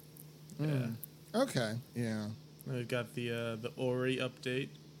 Yeah. okay, yeah. Then we've got the Ori update,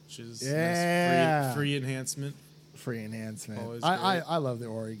 which is Yeah. nice free enhancement. Free enhancement. Always I great. love the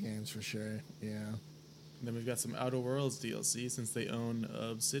Ori games for sure. Yeah. And then we've got some Outer Worlds DLC since they own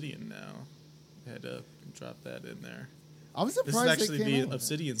Obsidian now. They had to drop that in there. I was This is surprised actually they came the out with it.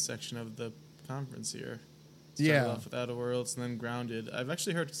 Obsidian section of the conference here. Yeah. Started off with Outer Worlds and then Grounded. I've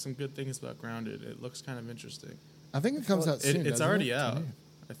actually heard some good things about Grounded. It looks kind of interesting. I think it comes out soon. It's doesn't already it? out,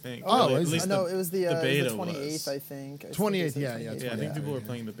 I think. Oh, Well, is at it? least No, it was the beta 28th, was. I think. I think 28th, it was the yeah, 28th. Yeah, I Yeah, think people were yeah.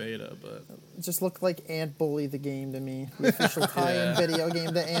 playing the beta, but It just looked like Ant Bully the game to me. The official tie-in Yeah. video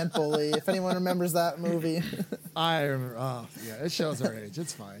game to Ant Bully. If anyone remembers that movie. I remember. Oh, yeah. It shows our age.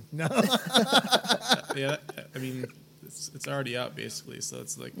 It's fine. No. yeah, I mean, it's already out basically, so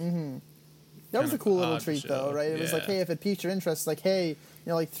it's like That was a Kind of cool little odd treat, show. though, right? It was like, Yeah. hey, if it piqued your interest, like, hey, you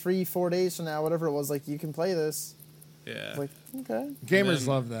know, like 3-4 days from now, whatever it was, like, you can play this. yeah. Like, okay. Gamers then-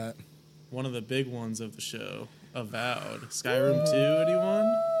 love that. One of the big ones of the show, Avowed. Skyrim 2,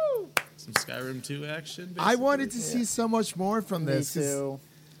 anyone? Some Skyrim 2 action? I basically? wanted to see so much more from Me this. 'cause too.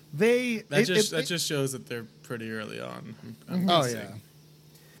 They That it- just it- that just shows that they're pretty early on. I'm Oh guessing. yeah.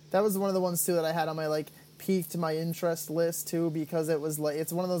 That was one of the ones, too, that I had on my, like, piqued my interest list, too, because it was, like,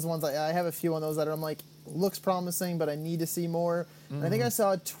 it's one of those ones, I have a few on those that I'm like, looks promising, but I need to see more. And I think I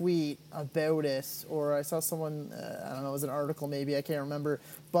saw a tweet about it, or I saw someone, I don't know, it was an article maybe, I can't remember,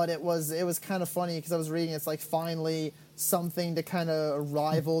 but it was kind of funny because I was reading, it's like finally something to kind of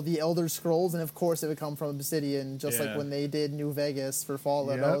rival the Elder Scrolls, and of course it would come from Obsidian, just like Yeah. when they did New Vegas for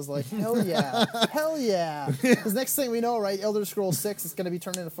Fallout. I Yep. was like, hell yeah, hell yeah. Because next thing we know, right, Elder Scrolls 6 is going to be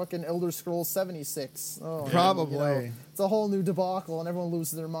turned into fucking Elder Scrolls 76. Oh, man, Probably. you know, it's a whole new debacle, and everyone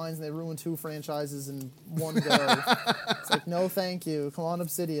loses their minds, and they ruin 2 franchises in one go. It's like, no, thank you. Come on,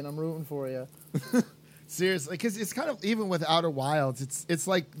 Obsidian, I'm rooting for you. Seriously, because it's kind of even with Outer Wilds, it's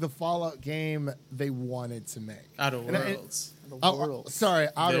like the Fallout game they wanted to make. Outer And it- Worlds. The Oh, world. sorry,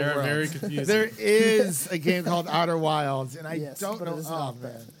 Outer They are Worlds. very confusing. There is a game called Outer Wilds, and I Yes, don't but know. it is Oh not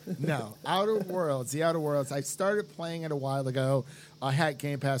man, no, Outer Worlds. The Outer Worlds. I started playing it a while ago. I had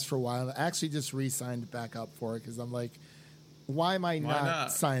Game Pass for a while. I actually just re-signed back up for it because I'm like, why am I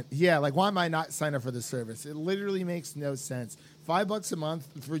not? sign? Yeah, like why am I not sign up for the service? It literally makes no sense. $5 a month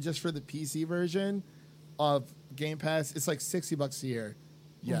for the PC version of Game Pass. It's like $60 a year.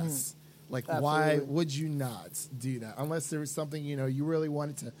 Yes. Like, why Absolutely. would you not do that? Unless there was something, you really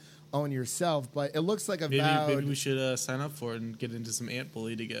wanted to own yourself. But it looks like Avowed. Maybe we should sign up for it and get into some Ant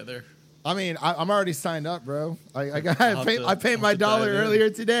Bully together. I mean, I'm already signed up, bro. I I'll paid have to my dollar dive in. earlier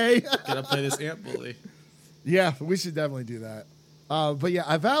today. Gotta play this Ant Bully. Yeah, we should definitely do that. But yeah,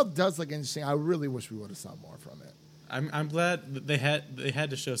 Avowed does look interesting. I really wish we would have saw more from it. I'm glad that they had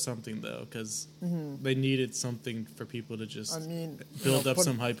to show something though, because they needed something for people to just I mean, build you know, up put-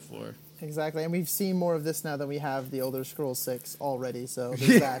 some hype for. Exactly, and we've seen more of this now than we have the Elder Scrolls 6 already, so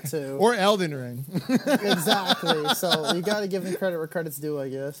there's that too. Or Elden Ring. Exactly, so you got to give them credit where credit's due, I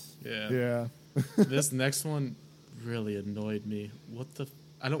guess. Yeah. Yeah. This next one really annoyed me. What the?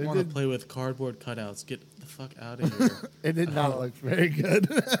 I don't They want to did- play with cardboard cutouts. Get the fuck out of here. It did not look very good.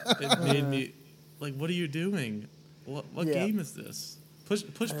 It made me like, what are you doing? What Yeah. game is this?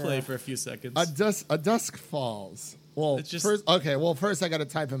 Push play for a few seconds. A Dusk Falls. Well, It's just- first I got to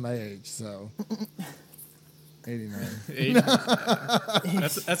type in my age, so 89.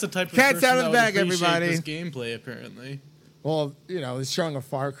 That's a type of Cats person out of that the would bag, appreciate everybody. This gameplay apparently. Well, it's showing a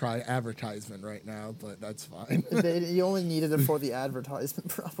Far Cry advertisement right now, but that's fine. You only needed it for the advertisement,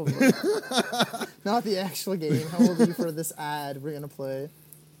 probably. Not the actual game. How old are you for this ad we're going to play?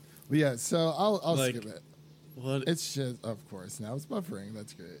 Yeah, so I'll Like- skip it. What? It's just, of course, now it's buffering.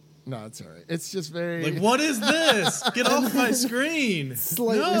 That's great. No, it's all right. It's just very. Like, what is this? Get off my screen!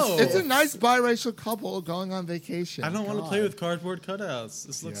 Slightly No, It's a nice biracial couple going on vacation. I don't want to God. play with cardboard cutouts.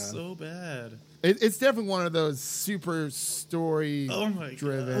 This looks Yeah. so bad. It's definitely one of those super story Oh my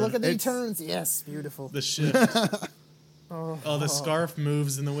driven. God. Look at the It's- turns. Yes, beautiful. The shift. Oh, the scarf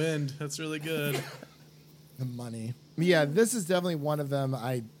moves in the wind. That's really good. The money. Yeah, this is definitely one of them.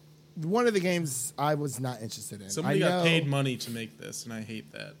 One of the games I was not interested in. Somebody I got know- paid money to make this, and I hate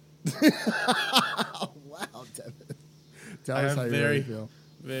that. Oh, wow, Devin. Tell I us have how you very, really feel.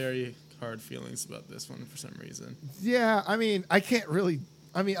 very hard feelings about this one for some reason. Yeah, I mean, I can't really.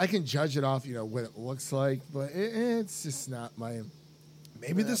 I mean, I can judge it off, what it looks like, but it's just not my.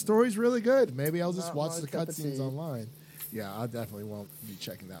 Maybe the story's really good. Maybe I'll just Not watch my the cup of cutscenes tea. online. Yeah, I definitely won't be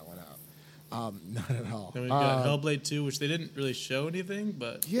checking that one out. Not at all. Then we've got Hellblade 2, which they didn't really show anything,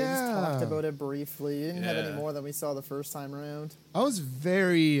 but We just talked Yeah, about it briefly. You didn't have any Yeah. more than we saw the first time around. I was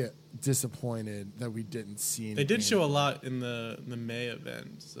very disappointed that we didn't see anything. they did show a lot in the May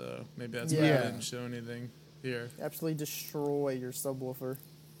event, so maybe that's why Yeah. they didn't show anything here. Absolutely destroy your subwoofer.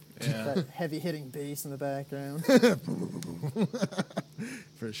 Yeah. That heavy hitting bass in the background.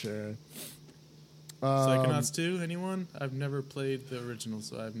 for sure. Psychonauts 2, anyone? I've never played the original,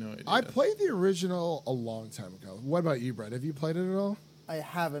 so I have no idea. I played the original a long time ago. What about you, Brett? Have you played it at all? I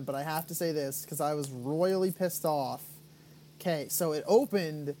haven't, but I have to say this because I was royally pissed off. Okay, so it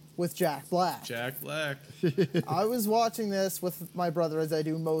opened with Jack Black. Jack Black. I was watching this with my brother as I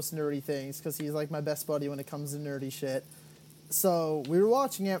do most nerdy things because he's like my best buddy when it comes to nerdy shit. So we were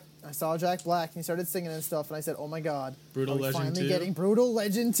watching it. I saw Jack Black and he started singing and stuff, and I said, "Oh my god, Brutal are we Legend finally 2? getting Brutal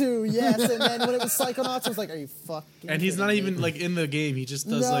Legend 2?" Yes, and then when it was Psychonauts, I was like, "Are you fucking?" And he's not kidding even me? like in the game. He just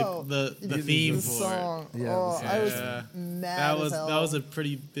does No, like the he did theme the for song. Yeah, Oh, the I was Yeah. mad. That as hell. was a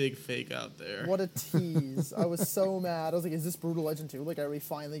pretty big fake out there. What a tease! I was so mad. I was like, "Is this Brutal Legend 2? Like, are we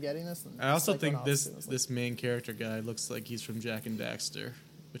finally getting this?" And I also think Psychonauts this 2 was like, this main character guy looks like he's from Jack and Daxter,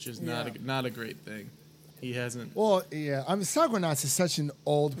 which is Yeah. not a great thing. He hasn't. Well, yeah. I mean, Psychonauts is such an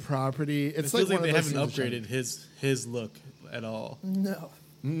old property. It It's feels like like they one of those haven't things that- upgraded his look at all. no.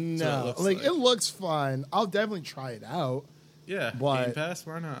 No, So it looks like like. it looks fun. I'll definitely try it out. Yeah, But- Game Pass.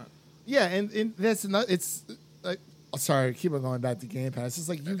 Why not? Yeah, and that's not. It's like, sorry, keep on going back to Game Pass. It's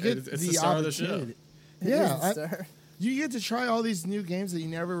like you get It's the the star of the show. opportunity. It Yeah, is I- a star. you get to try all these new games that you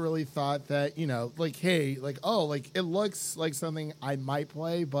never really thought that like, hey, like, oh, like it looks like something I might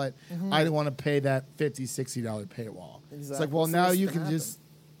play, but I don't want to pay that $50-$60 paywall. It's like, Exactly. well, So now what's you gonna can happen? just,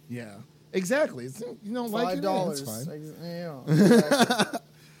 yeah, exactly. It's, you don't like it, $5. it's fine. Exactly.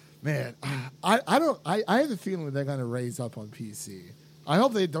 Man, I have a feeling that they're going to raise up on PC. I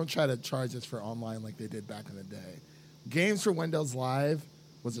hope they don't try to charge us for online like they did back in the day. Games for Windows Live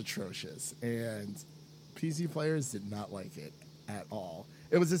was atrocious, and PC players did not like it at all.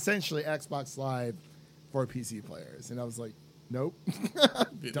 It was essentially Xbox Live for PC players, and I was like, nope,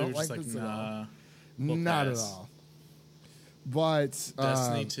 They don't were just like this at all. nah. we'll Not at pass. all. But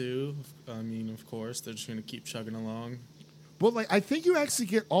Destiny 2. I mean, of course, they're just gonna keep chugging along. but like I think you actually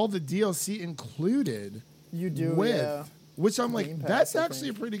get all the DLC included. You do, with, yeah. which I'm Game like, Pass, that's I actually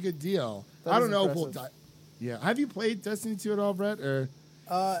a think. pretty good deal. That I is don't know if we'll. impressive. Yeah, have you played Destiny 2 at all, Brett? Or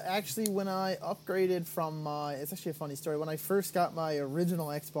Actually, when I upgraded from my, it's actually a funny story. When I first got my original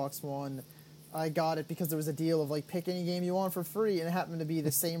Xbox One, I got it because there was a deal of like pick any game you want for free, and it happened to be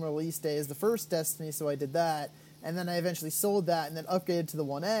the same release day as the first Destiny, so I did that. And then I eventually sold that and then upgraded to the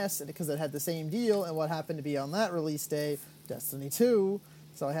 1S because it had the same deal. And what happened to be on that release day, Destiny 2.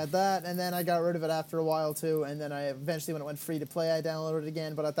 So I had that, and then I got rid of it after a while too. And then I eventually, when it went free to play, I downloaded it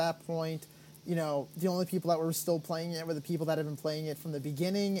again. But at that point, the only people that were still playing it were the people that had been playing it from the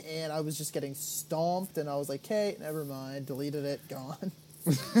beginning, and I was just getting stomped, and I was like, hey, never mind, deleted it, gone.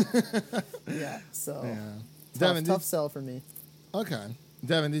 Yeah, so yeah, tough, Devin, sell for me. okay,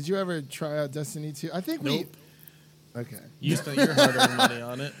 Devin, did you ever try out Destiny 2? I think Nope. Okay. You spent your hard-earned money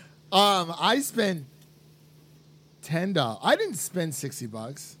on it. I spent $10. I didn't spend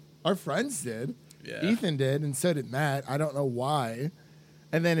 $60. Our friends did. Yeah. Ethan did, and so did Matt. I don't know why.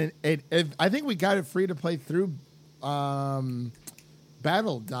 And then I think we got it free to play through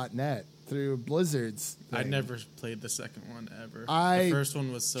Battle.net through Blizzard's I thing. never played the second one ever. I- The first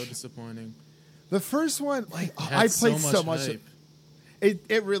one was so disappointing. The first one, like It had I played so much. hype.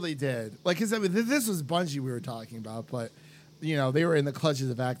 It really did. Like, 'cause I mean, this was Bungie we were talking about, but they were in the clutches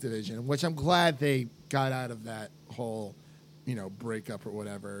of Activision, which I'm glad they got out of that whole, breakup or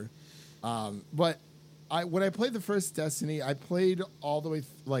whatever. But when I played the first Destiny, I played all the way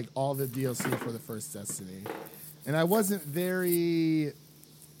all the DLC for the first Destiny, and I wasn't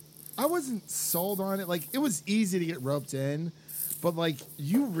sold on it. Like, it was easy to get roped in, but like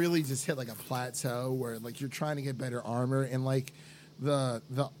you really just hit like a plateau where like you're trying to get better armor, and like the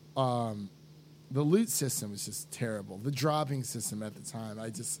loot system was just terrible. The dropping system at the time,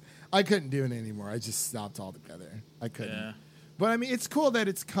 I couldn't do it anymore. I just stopped altogether. I couldn't. Yeah. But I mean, it's cool that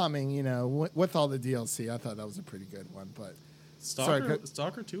it's coming. You know, with all the DLC, I thought that was a pretty good one. But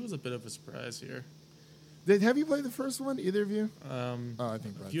Stalker 2 was a bit of a surprise here. Have you played the first one? Either of you? I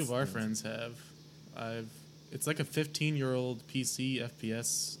think A few of our friends have. It's like a 15-year-old PC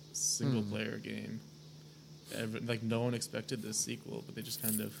FPS single player game. Like no one expected this sequel, but they just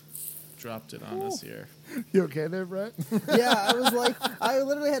kind of dropped it on us here. You okay there, Brett? Yeah, I was like, I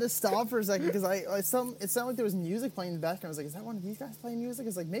literally had to stop for a second because it sounded like there was music playing in the background. I was like, is that one of these guys playing music?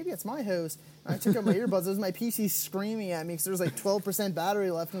 It's like, maybe it's my host. And I took out my earbuds. It was my PC screaming at me because there was like 12% battery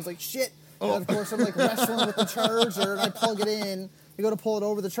left. And I was like, shit. And of course, I'm like wrestling with the charger, and I plug it in. I go to pull it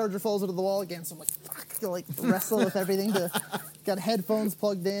over, the charger falls into the wall again. So I'm like, fuck, like wrestle with everything. Got headphones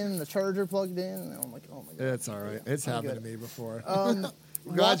plugged in, the charger plugged in. And I'm like, oh my god. It's all right. It's happened to me before.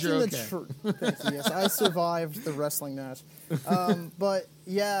 Glad you're okay. Thank you. Yes, I survived the wrestling match. But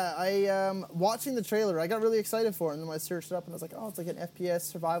yeah, watching the trailer, I got really excited for it, and then I searched it up, and I was like, oh, it's like an FPS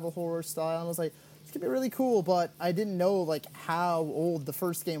survival horror style, and I was like, this could be really cool, but I didn't know like how old the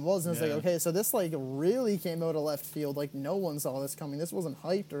first game was, and I was like, okay, so this like really came out of left field, like no one saw this coming. This wasn't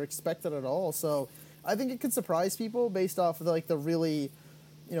hyped or expected at all. So I think it could surprise people based off of like the really,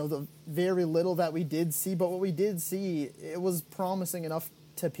 you know, the very little that we did see, but what we did see, it was promising enough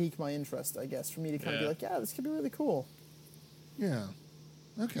to pique my interest, I guess, for me to kind of be like, yeah, this could be really cool. Yeah.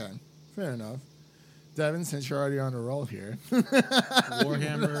 Okay. Fair enough. Devin, since you're already on a roll here.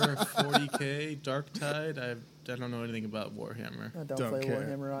 Warhammer 40K, Darktide. I don't know anything about Warhammer. I don't play care.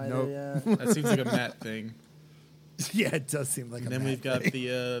 Warhammer either, Nope. yeah. That seems like a Matt thing. Yeah, it does seem like And a then mad we've got thing.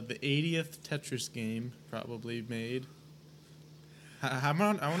 the 80th Tetris game probably made. I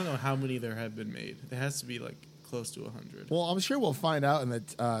want to know how many there have been made. There has to be like close to 100. Well, I'm sure we'll find out in the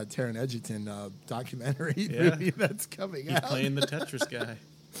Taron Egerton documentary Yeah. movie that's coming He's out. playing the Tetris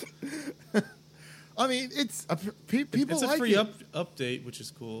guy. I mean, it's people It's a like free it. update, which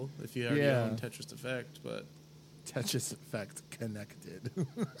is cool if you already Yeah. own Tetris Effect, but Tetris Effect connected.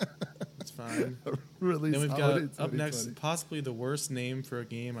 it's fine. Release Then we've holiday got up next 2020. possibly the worst name for a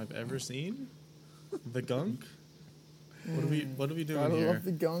game I've ever seen, The Gunk. What are we doing I here? love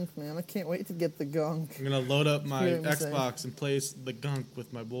the gunk, man. I can't wait to get the gunk. I'm gonna load up my Hear what I'm saying. Xbox and play The Gunk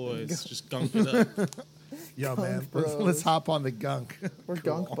with my boys. Just gunk it up. Yo, Gunk man, Bros. let's hop on the gunk. We're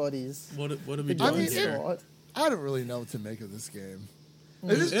Cool. gunk buddies. What are we The doing mean, gunk here? squad. I don't really know what to make of this game.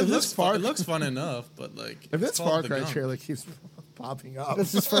 It looks fun enough, but like If this it's called Far The Cry Gunk. trailer keeps popping up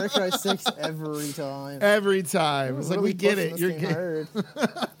It's just Far Cry 6 every time. every time, it's like Really we get pushing it. this You're game getting.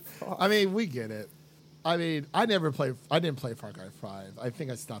 hard. I mean, we get it. I mean, I didn't play Far Cry 5. I think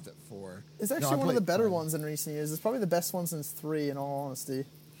I stopped at 4. It's No, actually I one of the played better 5. ones in recent years. It's probably the best one since 3, in all honesty.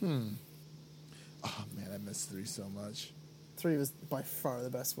 Oh man, I miss 3 so much. 3 was by far the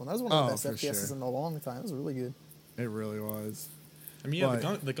best one. That was one of the best for FPSs sure. in a long time. It was really good. It really was. I mean, yeah,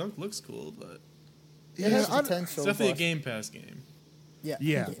 But- the gunk looks cool, but It has I- potential. it's definitely a but- Game Pass game. Yeah.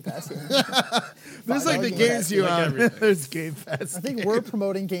 Yeah. Game Pass, yeah. There's like the Game games Pass, you like own. everything. There's Game Pass. I think we're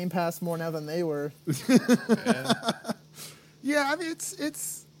promoting Game Pass more now than they were. Yeah. Yeah, I mean,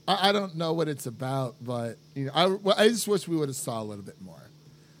 it's. I don't know what it's about, but you know, I just wish we would have saw a little bit more,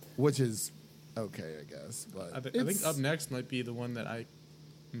 which is okay, I guess. But I think up next might be the one that I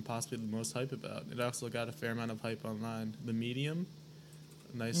am possibly the most hype about. It also got a fair amount of hype online. The Medium,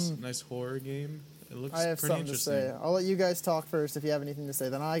 a nice horror game. It looks I have pretty something to interesting. say. I'll let you guys talk first if you have anything to say.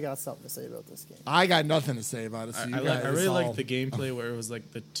 Then I got something to say about this game. I got nothing to say about it. So I, you I, like, guys I really all- like the gameplay where it was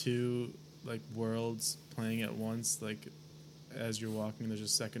like the two like worlds playing at once. Like as you're walking, there's a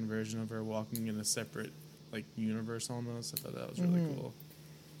second version of her walking in a separate like universe almost. I thought that was really cool.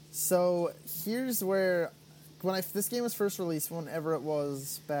 So here's where, this game was first released, whenever it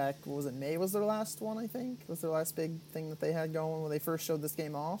was back, what was it, May was their last one, I think? Was their last big thing that they had going when they first showed this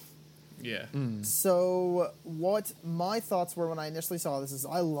game off? Yeah. So what my thoughts were when I initially saw this is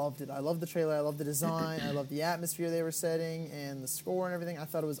I loved it. I loved the trailer. I loved the design. I loved the atmosphere they were setting and the score and everything. I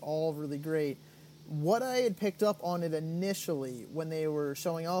thought it was all really great. What I had picked up on it initially when they were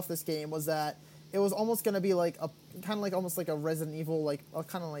showing off this game was that it was almost going to be like almost like a Resident Evil, like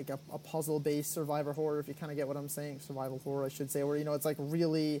kind of like a puzzle-based survivor horror, if you kind of get what I'm saying. Survival horror, I should say, where, you know, it's like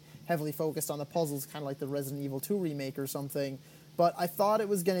really heavily focused on the puzzles, kind of like the Resident Evil 2 remake or something. But I thought it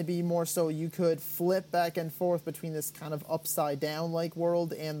was going to be more so you could flip back and forth between this kind of upside-down like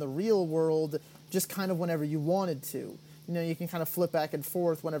world and the real world just kind of whenever you wanted to. You you can kind of flip back and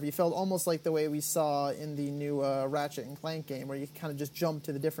forth whenever you felt, almost like the way we saw in the new Ratchet and Clank game, where you can kind of just jump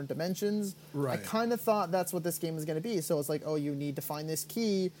to the different dimensions. Right. I kind of thought that's what this game was going to be. So it's like, oh, you need to find this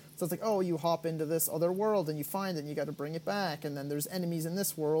key. So it's like, oh, you hop into this other world and you find it and you got to bring it back. And then there's enemies in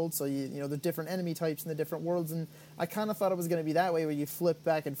this world. So, you know, the different enemy types in the different worlds. And I kind of thought it was going to be that way, where you flip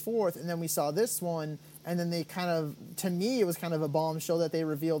back and forth. And then we saw this one. And then they kind of, to me, it was kind of a bombshell that they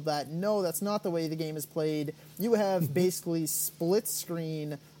revealed that, no, that's not the way the game is played. You have basically split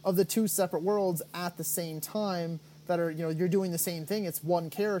screen of the two separate worlds at the same time that are, you know, you're doing the same thing. It's one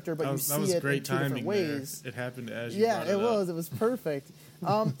character, but you see it in two different ways. It happened as you Yeah, brought it it was. up. It was perfect.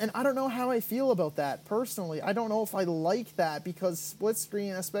 And I don't know how I feel about that, personally. I don't know if I like that, because split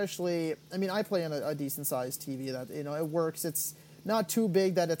screen, especially, I mean, I play on a decent-sized TV that, you know, it works. It's not too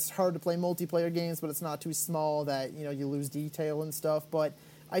big that it's hard to play multiplayer games, but it's not too small that, you know, you lose detail and stuff. But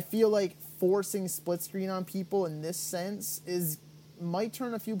I feel like forcing split screen on people in this sense might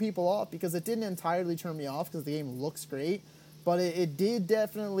turn a few people off, because it didn't entirely turn me off because the game looks great, but it did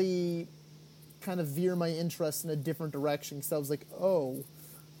definitely kind of veer my interest in a different direction, because I was like, oh,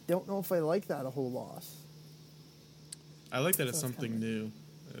 don't know if I like that a whole lot. I like that it's So something new.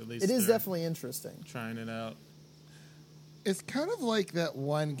 At least It is they're definitely interesting. trying it out. It's kind of like that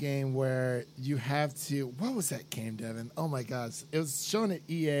one game where you have to. What was that game, Devin? Oh my gosh, it was shown at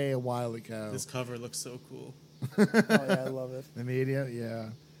EA a while ago. This cover looks so cool. Oh yeah, I love it. The media, yeah.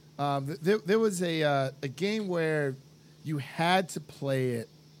 There was a game where you had to play it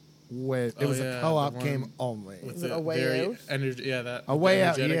with. It Oh, was yeah, a the co-op one game only. With Is it the A Way very Out? Yeah, that. A Way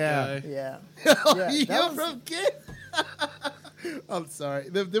Out, energetic yeah. guy. Yeah. Yeah, Yeah, that was- from Kid. I'm sorry.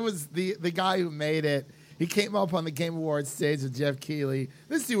 There was the guy who made it. He came up on the Game Awards stage with Jeff Keighley.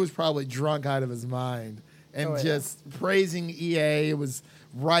 This dude was probably drunk out of his mind and Oh, yeah. just praising EA. It was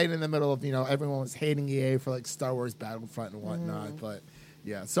right in the middle of, you know, everyone was hating EA for like Star Wars Battlefront and whatnot. Mm-hmm. But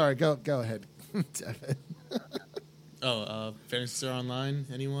yeah, sorry. Go ahead, Devin. Phantasy Star Online.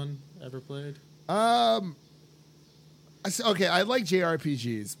 Anyone ever played? Okay, I like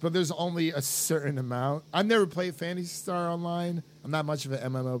JRPGs, but there's only a certain amount. I've never played Phantasy Star Online. I'm not much of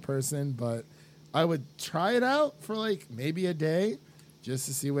an MMO person, but I would try it out for like maybe a day just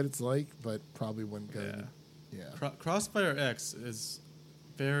to see what it's like, but probably wouldn't go. Yeah. Crossfire X is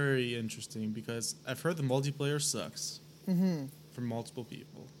very interesting because I've heard the multiplayer sucks for multiple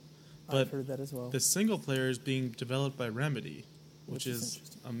people, but I've heard that as well. the single player is being developed by Remedy, Which which is is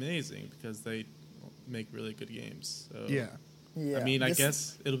interesting. amazing because they make really good games. So, Yeah. Yeah. I mean, I This-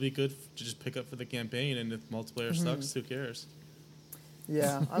 guess it'll be good to just pick up for the campaign, and if multiplayer sucks, who cares?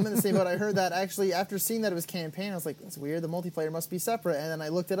 Yeah, I'm in the same boat. I heard that actually after seeing that it was campaign, I was like, that's weird. The multiplayer must be separate. And then I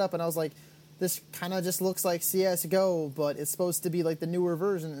looked it up and I was like, this kind of just looks like CSGO, but it's supposed to be like the newer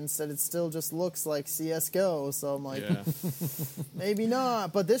version. Instead, it still just looks like CSGO. So I'm like, Yeah, maybe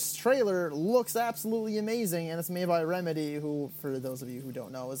not. But this trailer looks absolutely amazing, and it's made by Remedy, who, for those of you who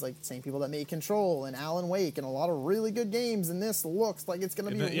don't know, is like the same people that made Control and Alan Wake and a lot of really good games. And this looks like it's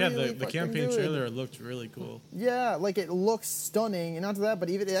going to be really the fucking campaign good. trailer looked really cool. Yeah, like it looks stunning, and not to that, but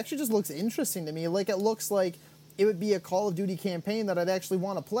even it actually just looks interesting to me. Like it looks like it would be a Call of Duty campaign that I'd actually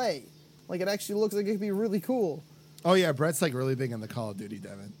want to play. Like it actually looks like it could be really cool. Oh yeah, Brett's like really big on the Call of Duty,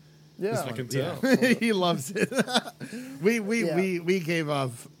 Devin. Yeah, I can Yeah. tell. He loves it. we Yeah. gave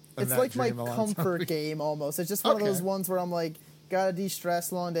up. on it's that like my dream a long time ago. comfort game almost. It's just one of those Okay. ones where I'm like, gotta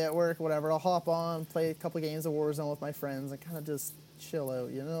de-stress, long day at work, whatever. I'll hop on, play a couple games of Warzone with my friends, and kind of just chill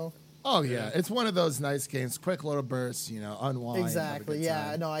out, you know? Oh yeah, it's one of those nice games, quick little bursts, you know, unwind. have a Exactly. good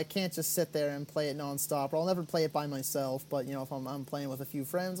Yeah. time. No, I can't just sit there and play it nonstop. Or I'll never play it by myself. But you know, if I'm playing with a few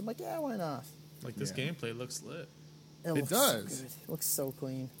friends, I'm like, yeah, why not? Like this Yeah. gameplay looks lit. It looks does. So good. It looks so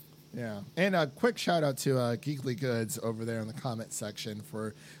clean. Yeah, and a quick shout out to Geekly Goods over there in the comment section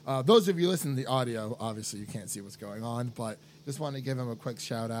for those of you listening to the audio. Obviously, you can't see what's going on, but just wanted to give him a quick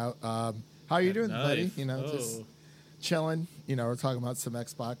shout out. How are you That doing, buddy? knife. You know, just chilling. You know, we're talking about some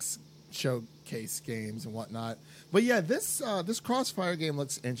Xbox showcase games and whatnot. But yeah, this Crossfire game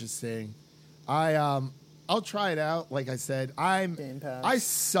looks interesting. I'll try it out. Like I said, Game Pass. I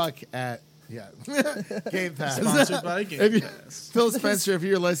suck at Game Pass. Sponsored by Game If you- Pass. Phil Spencer, if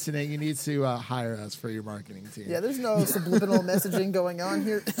you're listening, you need to hire us for your marketing team. Yeah, there's no subliminal messaging going on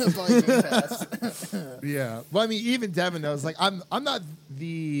here. By Game Pass. Yeah. Well, I mean, even Devin knows. Like, I'm not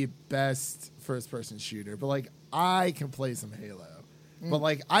the best first-person shooter, but like, I can play some Halo. But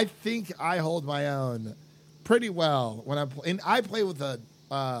like, I think I hold my own pretty well when I'm playing. I play with a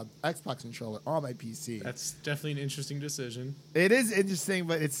Xbox controller on my PC. That's definitely an interesting decision. It is interesting,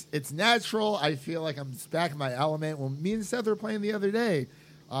 but it's natural. I feel like I'm back in my element. When me and Seth were playing the other day,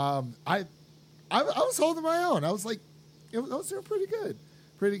 I was holding my own. I was like those are pretty good.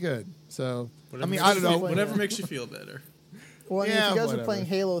 Pretty good. So, Whatever I mean, makes I you don't know. feel- Whatever makes you feel better. Well, I mean, Yeah, if you guys whatever. were playing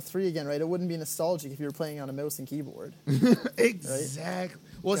Halo 3 again, right, it wouldn't be nostalgic if you were playing on a mouse and keyboard. Exactly.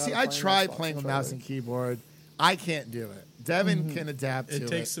 Well, Gotta see, I play an tried Xbox playing with controller. mouse and keyboard. I can't do it. Devin can adapt to it. It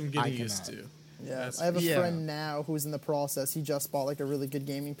takes some I getting used cannot. to. Yeah, That's- I have a Yeah. friend now who's in the process. He just bought like a really good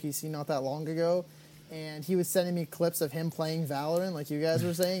gaming PC not that long ago, and he was sending me clips of him playing Valorant, like you guys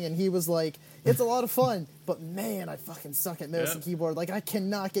were saying, and he was like, "It's a lot of fun, but man, I fucking suck at mouse Yeah. and keyboard. Like I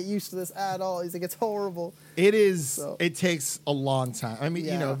cannot get used to this at all." He's like, "It's horrible." It is. So- It takes a long time. I mean,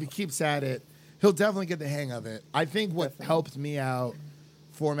 Yeah. if he keeps at it, he'll definitely get the hang of it. I think what Definitely. helped me out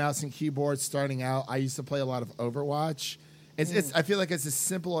for mouse and keyboard starting out, I used to play a lot of Overwatch. It's I feel like it's a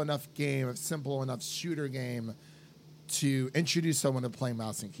simple enough game, a simple enough shooter game to introduce someone to playing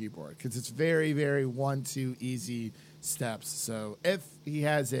mouse and keyboard because it's very, very 1-2 easy steps. So if he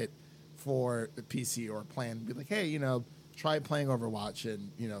has it for the PC or plan, be like, hey, try playing Overwatch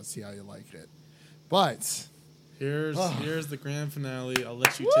and see how you like it. But Here's the grand finale. I'll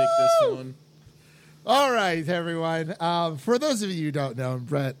let you take this one. all right, everyone. For those of you who don't know,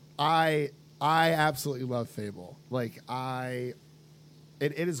 Brett, I absolutely love Fable. Like it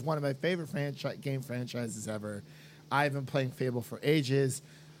is one of my favorite game franchises ever. I've been playing Fable for ages.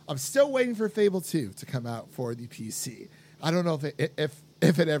 I'm still waiting for Fable 2 to come out for the PC. I don't know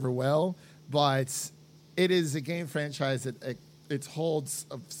if it ever will, but it is a game franchise that it holds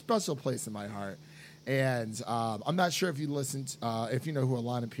a special place in my heart. And I'm not sure if you listened, if you know who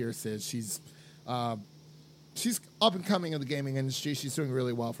Alana Pierce is. She's up and coming in the gaming industry. She's doing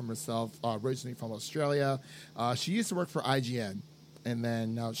really well for herself. Originally from Australia, she used to work for IGN, and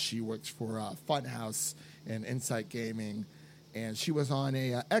then now she works for Funhouse and Insight Gaming. And she was on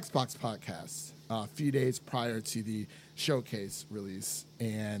a Xbox podcast a few days prior to the showcase release,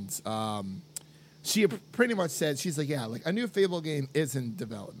 and she pretty much said, she's like, yeah, like a new Fable game is in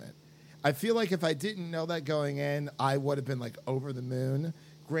development. I feel like if I didn't know that going in, I would have been like over the moon.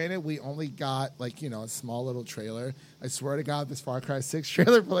 Granted, we only got like, a small little trailer. I swear to God, this Far Cry 6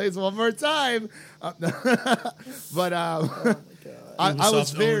 trailer plays one more time. But Oh my god. I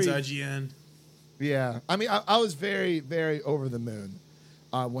was Ubisoft very, owns IGN. yeah. I mean, I was very, very over the moon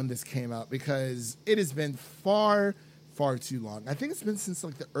when this came out because it has been far, far too long. I think it's been since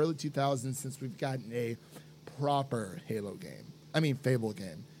like the early 2000s since we've gotten a proper Halo game. I mean, Fable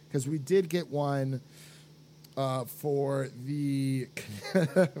game. Because we did get one for the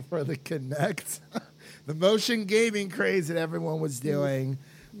for the Kinect, the motion gaming craze that everyone was doing.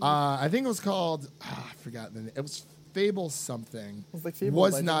 I think it was called I forgot the name. It was Fable something. It was like Fable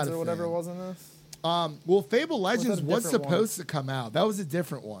was Legends not a or whatever thing. it was in this. Well, Fable Legends a was different supposed to come out. That was a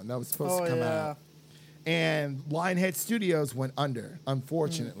different one. That was supposed Oh to come yeah. out. And Lionhead Studios went under,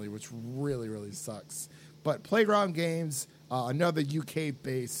 unfortunately, which really, really sucks. But Playground Games, another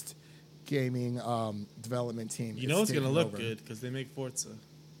UK-based gaming development team. You is know it's going to taking look over. good because they make Forza.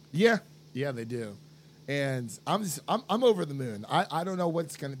 Yeah, they do. And I'm over the moon. I don't know what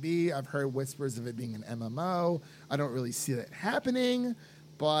it's going to be. I've heard whispers of it being an MMO. I don't really see that happening,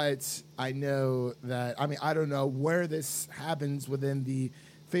 but I know that. I mean, I don't know where this happens within the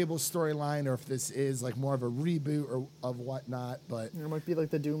Fable storyline, or if this is like more of a reboot or of whatnot. But It might be like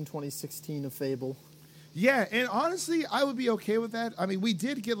the Doom 2016 of Fable. yeah, and honestly, I would be okay with that. I mean, we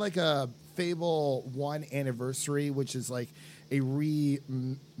did get like a Fable 1 anniversary, which is like a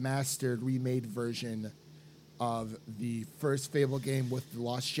remastered, remade version of the first Fable game with the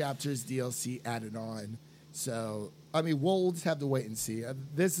Lost Chapters DLC added on. So, I mean, we'll just have to wait and see.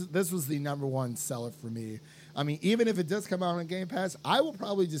 This was the number one seller for me. I mean, even if it does come out on Game Pass, I will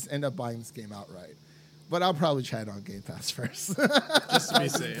probably just end up buying this game outright. But I'll probably try it on Game Pass first. Just to be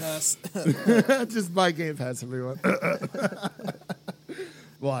safe. Just buy Game Pass, everyone.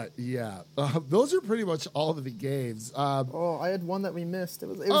 But yeah, those are pretty much all of the games. Oh, I had one that we missed. It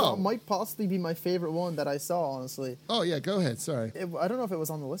might possibly be my favorite one that I saw, honestly. Oh yeah, go ahead. Sorry. I don't know if it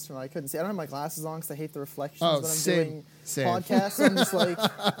was on the list or not. I couldn't see. I don't have my glasses on because I hate the reflections Oh, when I'm same, doing same. podcasts. I'm just like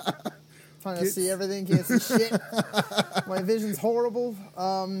trying to see everything. Can't see shit. My vision's horrible.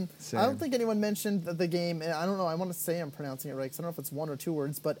 I Same. don't think anyone mentioned the game. I don't know. I want to say I'm pronouncing it right because I don't know if it's one or two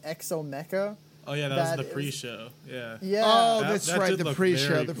words, but Exomecha. Oh, yeah, that was That the is- pre-show. Yeah. Yeah. Oh, That- that's that right. did The look pre-show.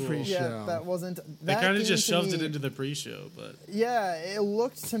 very The cool. pre-show. Yeah, that wasn't. They That kind of game just to shoved me- it into the pre-show, but Yeah, it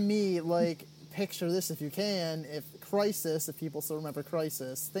looked to me like picture this if you can. If Crysis, if people still remember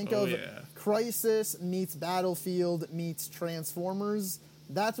Crysis, think Oh, of yeah. Crysis meets Battlefield meets Transformers.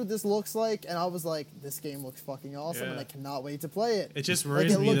 That's what this looks like, and I was like, this game looks fucking awesome, and Yeah. I cannot wait to play it. it just Like,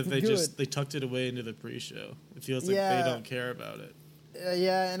 worries it me that looked they good. tucked it away into the pre-show. It feels like Yeah. they don't care about it.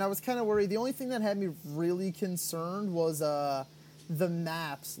 Yeah, and I was kind of worried. The only thing that had me really concerned was the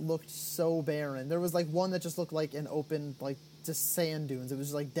maps looked so barren. There was like one that just looked like an open, like just sand dunes. It was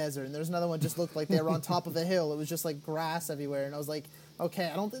just like desert, and there's another one just looked like they were on top of a hill. It was just like grass everywhere, and I was like, okay,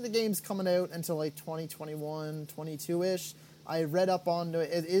 I don't think the game's coming out until like 2021, 22-ish. I read up on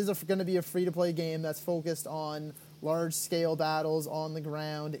it is going to be a free-to-play game that's focused on large-scale battles on the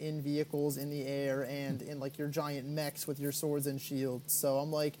ground, in vehicles, in the air, and in like your giant mechs with your swords and shields. So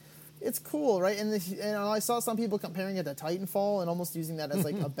I'm like, it's cool, right? And I saw some people comparing it to Titanfall and almost using that as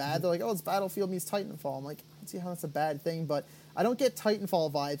like a bad. They're like, oh, it's Battlefield meets Titanfall. I'm like, I don't see how that's a bad thing, but I don't get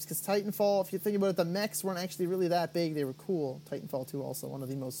Titanfall vibes because Titanfall, if you think about it, the mechs weren't actually really that big. They were cool. Titanfall 2 also one of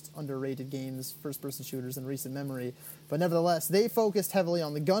the most underrated games, first-person shooters in recent memory. But nevertheless, they focused heavily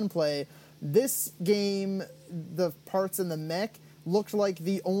on the gunplay. This game, the parts in the mech looked like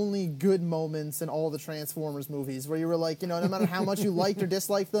the only good moments in all the Transformers movies, where you were like, no matter how much you liked or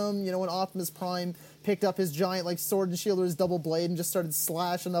disliked them, when Optimus Prime picked up his giant like sword and shield or his double blade and just started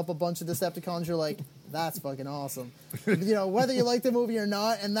slashing up a bunch of Decepticons, you're like, that's fucking awesome. Whether you like the movie or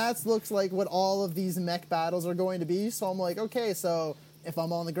not, and that looks like what all of these mech battles are going to be. So I'm like, okay, so if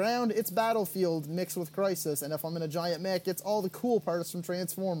I'm on the ground, it's Battlefield mixed with Crysis, and if I'm in a giant mech, it's all the cool parts from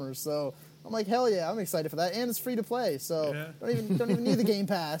Transformers. So I'm like, hell yeah, I'm excited for that, and it's free to play, so don't even need the Game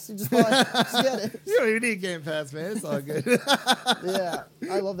Pass. You just get it. You don't even need Game Pass, man. It's all good. Yeah,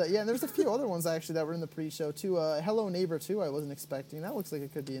 I love that. Yeah, and there's a few other ones actually that were in the pre-show too. Hello Neighbor 2, I wasn't expecting. That looks like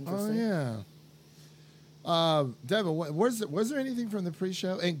it could be interesting. Oh yeah. Devin, was there anything from the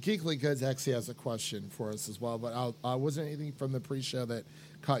pre-show? And Geekly Goods actually has a question for us as well. But was there anything from the pre-show that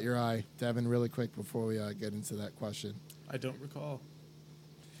caught your eye, Devin? Really quick before we get into that question. I don't recall.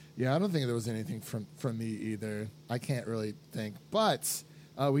 Yeah, I don't think there was anything from me either. I can't really think. But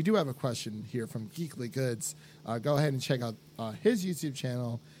we do have a question here from Geekly Goods. Go ahead and check out his YouTube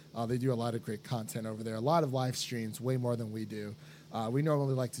channel. They do a lot of great content over there. A lot of live streams, way more than we do. We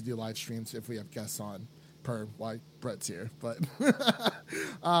normally like to do live streams if we have guests on, per why Brett's here. But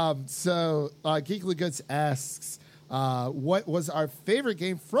so Geekly Goods asks, what was our favorite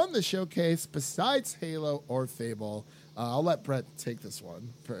game from the showcase besides Halo or Fable? I'll let Brett take this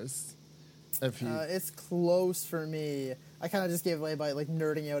one first. It's close for me. I kind of just gave away by like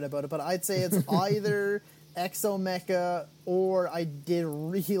nerding out about it, but I'd say it's either Exomecha or I did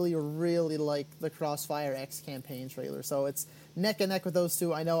really, really like the Crossfire X campaign trailer. So it's neck and neck with those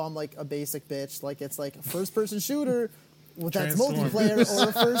two. I know I'm like a basic bitch. Like it's like a first-person shooter. That's multiplayer or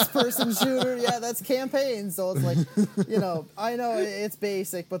a first-person shooter. Yeah, that's campaign. So it's like, I know it's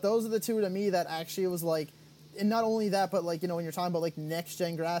basic, but those are the two to me that actually was like, and not only that, but like, when you're talking about like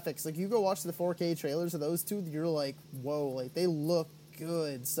next-gen graphics, like you go watch the 4K trailers of those two, you're like, whoa, like they look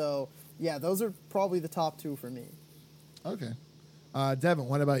good. So yeah, those are probably the top two for me. Okay. Devin,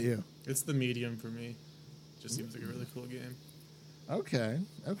 what about you? It's the Medium for me. Just seems like a really cool game. Okay.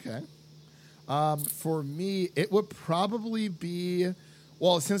 For me, it would probably be,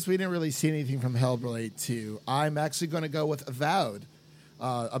 well, since we didn't really see anything from Hellblade 2, I'm actually going to go with Avowed,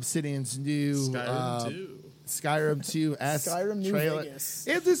 Obsidian's new Skyrim 2. Skyrim 2 Skyrim New trailer. Vegas.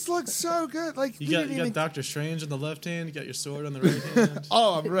 It just looks so good. Like you got Doctor Strange on the left hand. You got your sword on the right hand.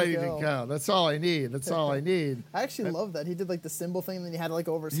 Oh, I'm ready to go. That's all I need. I actually love that he did like the symbol thing, and then he had to like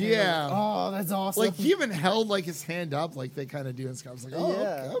over his hand. Yeah. Like, oh, that's awesome. Like he even held like his hand up, like they kind of do in Skyrim. I was like, oh,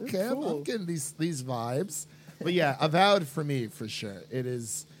 yeah, okay. cool. I'm getting these vibes. But yeah, Avowed for me for sure. It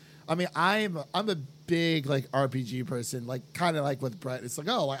is. I mean, I'm a big like RPG person. Like kind of like with Brett. It's like,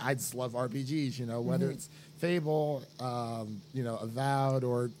 oh, I just love RPGs. Whether it's Fable, Avowed,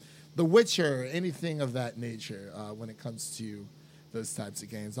 or The Witcher, anything of that nature. When it comes to those types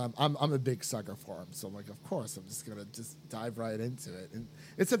of games, I'm a big sucker for them. So like, of course, I'm just gonna dive right into it. And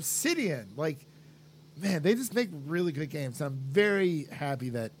it's Obsidian. Like, man, they just make really good games. I'm very happy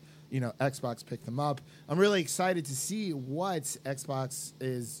that Xbox picked them up. I'm really excited to see what Xbox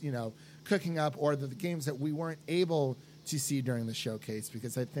is cooking up, or the games that we weren't able to see during the showcase,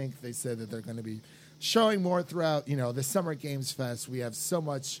 because I think they said that they're going to be showing more throughout, the Summer Games Fest. We have so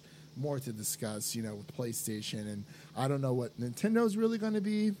much more to discuss, with PlayStation, and I don't know what Nintendo's really going to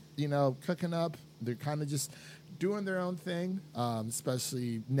be, cooking up. They're kind of just doing their own thing,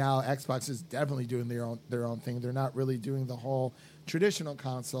 especially now Xbox is definitely doing their own thing. They're not really doing the whole traditional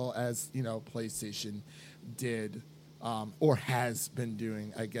console as, PlayStation did, or has been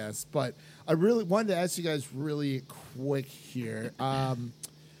doing, I guess. But I really wanted to ask you guys really quick here. I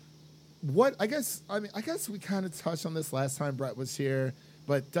guess we kind of touched on this last time Brett was here,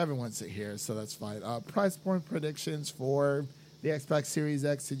 but Devin wants it here, so that's fine. Price point predictions for the Xbox Series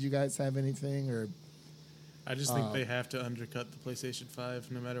X. Did you guys have anything, or I just think they have to undercut the PlayStation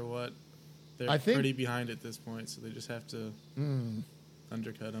 5 no matter what. They're I think- pretty behind at this point, so they just have to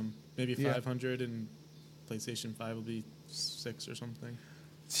undercut them. Maybe Yeah. 500 and PlayStation 5 will be 6 or something.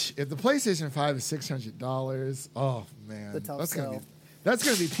 If the PlayStation 5 is $600, oh man, The tough that's gonna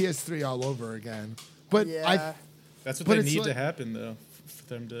sell. be PS3 all over again. But Yeah. That's what But they it's need like- to happen, though, for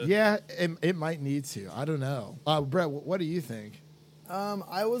them to. yeah, it might need to. I don't know. Brett, what do you think?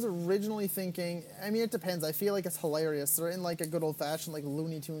 I was originally thinking. I mean, it depends. I feel like it's hilarious. They're in like a good old fashioned like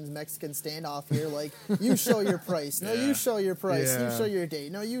Looney Tunes Mexican standoff here. Like, you show your price. No, Yeah. you show your price. Yeah. You show your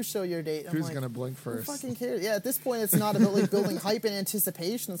date. No, you show your date. I'm Who's like, gonna blink who first? fucking cares? Yeah, at this point, it's not about like building hype and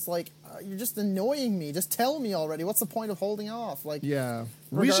anticipation. It's like you're just annoying me. Just tell me already. What's the point of holding off? Like, Yeah,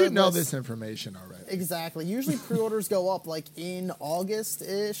 we should know Regardless- this information already. exactly. Usually pre-orders go up like in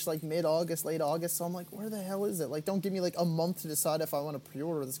August-ish, like mid-August, late August. So I'm like, where the hell is it? Like, don't give me like a month to decide if I want to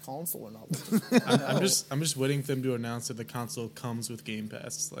pre-order this console or not. Like, I'm just waiting for them to announce that the console comes with Game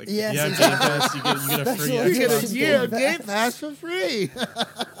Pass. Like, Yes, if you have exactly. Game Pass, you get a free Special You get a Xbox year of Game Game Pass for free.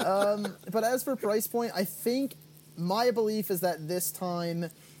 But as for price point, I think my belief is that this time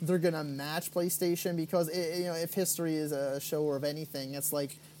they're gonna match PlayStation because if history is a shower of anything, it's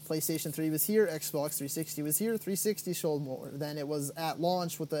like PlayStation 3 was here, Xbox 360 was here, 360 sold more than it was at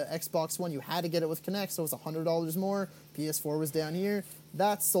launch with the Xbox One. You had to get it with Kinect, so it was $100 more. PS4 was down here,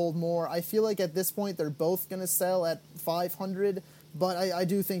 that sold more. I feel like at this point they're both gonna sell at 500. But I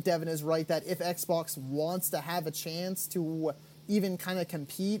do think Devin is right that if Xbox wants to have a chance to even kind of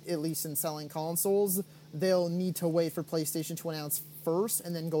compete, at least in selling consoles, they'll need to wait for PlayStation to announce first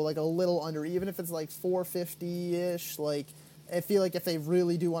and then go like a little under, even if it's like 450-ish. Like, I feel like if they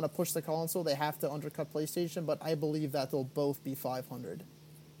really do want to push the console, they have to undercut PlayStation, but I believe that they'll both be 500.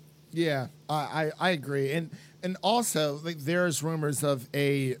 Yeah, I agree, and also like there's rumors of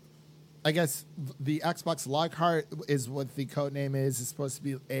I guess the Xbox Lockhart is what the code name is. It's supposed to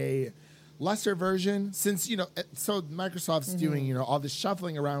be a lesser version since so Microsoft's doing all this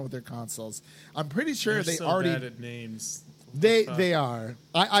shuffling around with their consoles. I'm pretty sure They're they so already bad at names. they are.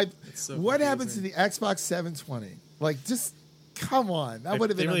 It's so What happened to confusing. the Xbox 720? Like just come on, that would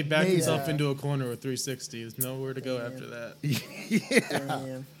have They been really backed amazing. themselves into a corner with 360. There's nowhere to go Yeah. after that.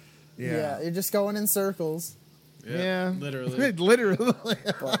 Damn. Yeah, you're just going in circles. Yeah, Literally. literally.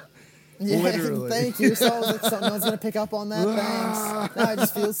 Yeah, Literally. thank you. So I was like, someone was going to pick up on that. Thanks. Now I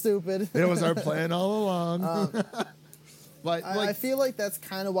just feel stupid. It was our plan all along. But I feel like that's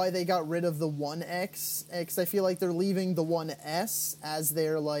kind of why they got rid of the One X, because I feel like they're leaving the One S as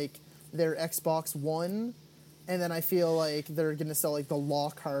their Xbox One, and then I feel like they're gonna sell like the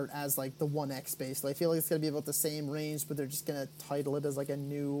Lockhart as like the One X basically. I feel like it's gonna be about the same range, but they're just gonna title it as like a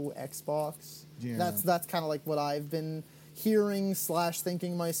new Xbox. Yeah. That's kind of like what I've been hearing /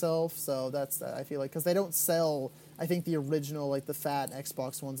 thinking myself. So that's I feel like because they don't sell. I think the original, like the fat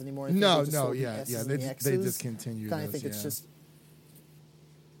Xbox ones anymore. I think No, they just no, sold the yeah, S's yeah, and they the they X's. discontinued Kind those, of think it's yeah. just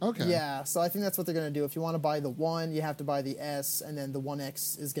Okay. yeah. So I think that's what they're gonna do. If you want to buy the One, you have to buy the S, and then the One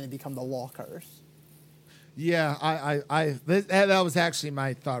X is gonna become the Lockhart. Yeah, that was actually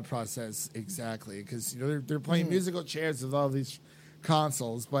my thought process exactly because they're playing musical chairs with all these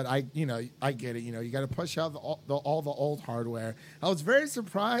consoles, but I get it. You got to push out all the old hardware. I was very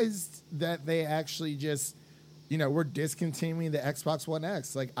surprised that they actually just were discontinuing the Xbox One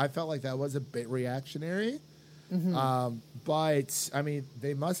X. Like I felt like that was a bit reactionary. But I mean,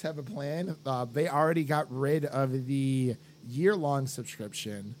 they must have a plan. They already got rid of the year-long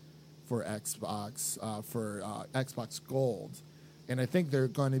subscription for Xbox Xbox Gold, and I think they're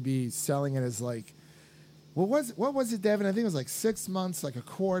going to be selling it as like, what was it, Devin? I think it was like 6 months, like a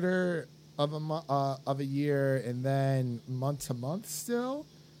quarter of a year, and then month to month still.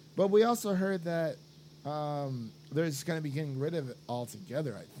 But we also heard that they're just going to be getting rid of it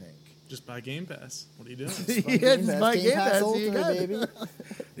altogether. I think. Just buy Game Pass. What are you doing? Yeah, just buy Game Pass, you Ultimate, got it. baby.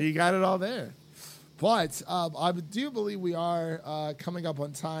 You got it all there. But I do believe we are coming up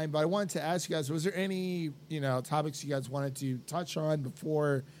on time. But I wanted to ask you guys: was there any topics you guys wanted to touch on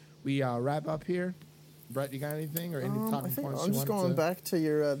before we wrap up here? Brett, you got anything or any I talking think points I'm you just wanted going to? back to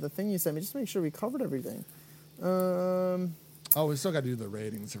your the thing you sent me, just to make sure we covered everything. Oh, we still got to do the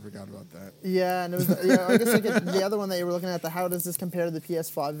ratings. I forgot about that. Yeah, and it was, I guess the other one that you were looking at, the how does this compare to the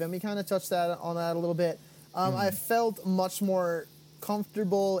PS5? And we kind of touched on that a little bit. I felt much more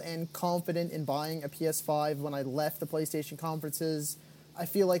comfortable and confident in buying a PS5 when I left the PlayStation conferences. I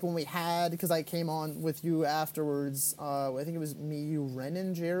feel like when we had, because I came on with you afterwards, I think it was me, you, Ren,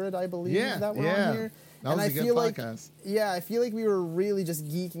 and Jared, I believe, that were on here. That was and a good feel podcast. I feel like we were really just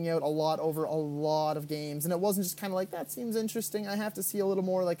geeking out a lot over a lot of games, and it wasn't just kind of like, that seems interesting, I have to see a little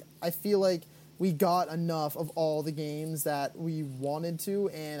more. Like, I feel like we got enough of all the games that we wanted to,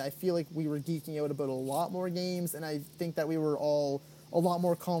 and I feel like we were geeking out about a lot more games, and I think that we were all a lot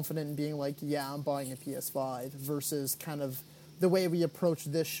more confident in being like, yeah, I'm buying a PS5 versus kind of the way we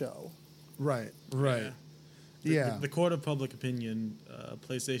approached this show. Right. Yeah. The court of public opinion,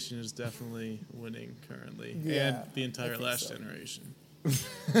 PlayStation is definitely winning currently, and the entire last generation.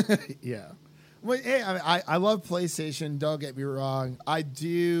 Yeah. Well, hey, I love PlayStation. Don't get me wrong. I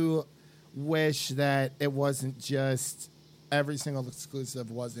do wish that it wasn't just every single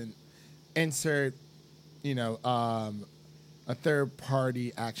exclusive wasn't insert, a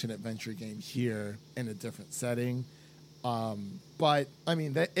third-party action-adventure game here in a different setting. But, I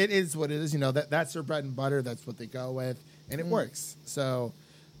mean, it is what it is. That's their bread and butter. That's what they go with, and it works. So,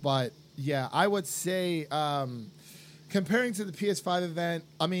 but, yeah, I would say comparing to the PS5 event,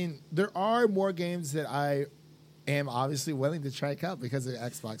 I mean, there are more games that I am obviously willing to try out because of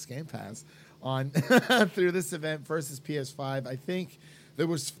Xbox Game Pass on through this event versus PS5. I think there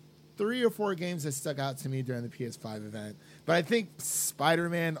was 3 or 4 games that stuck out to me during the PS5 event. But I think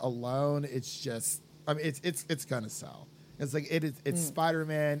Spider-Man alone, it's just, I mean, it's gonna sell. It's like it's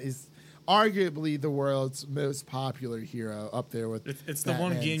Spider-Man is arguably the world's most popular hero up there with. It's the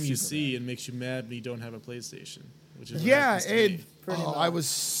one game you see and makes you mad when you don't have a PlayStation, which is I was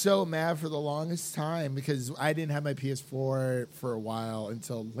so mad for the longest time because I didn't have my PS4 for a while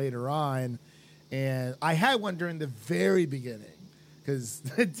until later on, and I had one during the very beginning because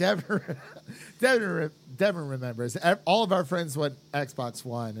Devin remembers. All of our friends went Xbox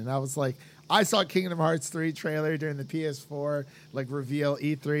One, and I was like, I saw Kingdom Hearts 3 trailer during the PS4 reveal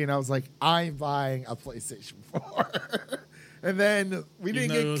E3, and I was like, I'm buying a PlayStation 4. And then we didn't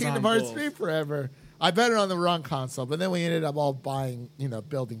get Kingdom Hearts 3 forever. I bet it on the wrong console, but then we ended up all buying,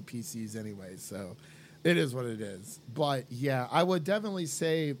 building PCs anyway. So it is what it is. But yeah, I would definitely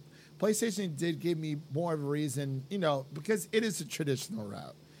say PlayStation did give me more of a reason, because it is a traditional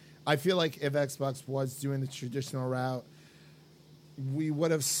route. I feel like if Xbox was doing the traditional route, we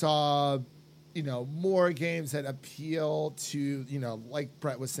would have saw, more games that appeal to, like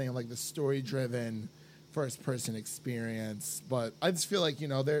Brett was saying, like the story-driven first-person experience. But I just feel like,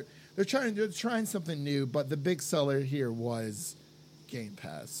 they're trying something new. But the big seller here was Game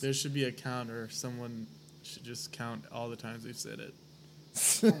Pass. There should be a counter. Someone should just count all the times we've said it.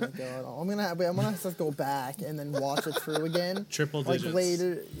 Oh my god! I'm gonna have to go back and then watch it through again. Triple digits.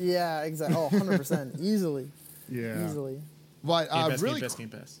 Later. Yeah, exactly. Oh, 100%. Easily. Yeah. Easily. But Game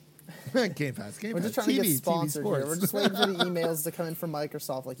Pass. Game Pass. We're just trying to get sponsored here. We're just waiting for the emails to come in from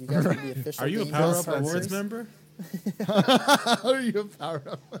Microsoft. Like, you guys are the official. Are you a Power Up Awards member? Are you a Power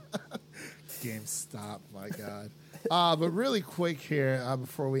Up? GameStop, my God. But really quick here,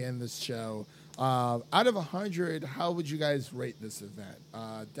 before we end this show, out of 100, how would you guys rate this event?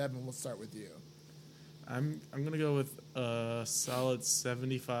 Devin, we'll start with you. I'm gonna go with a solid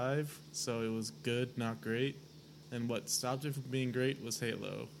 75. So it was good, not great. And what stopped it from being great was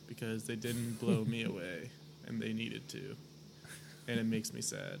Halo, because they didn't blow me away, and they needed to, and it makes me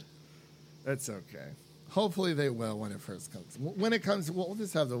sad. That's okay. Hopefully they will when it first comes. When it comes, we'll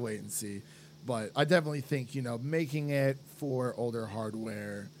just have to wait and see. But I definitely think, making it for older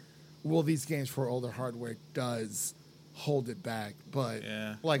hardware, these games for older hardware does hold it back. But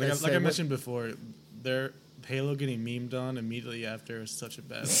yeah, like I mentioned before, Halo getting memed on immediately after is such a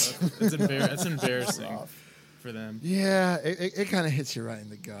bad look. It's embarrassing for them. Yeah, it kind of hits you right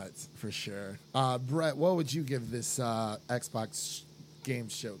in the guts for sure. Brett, what would you give this Xbox game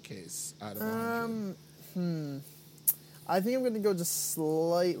showcase out of 100? I think I'm going to go just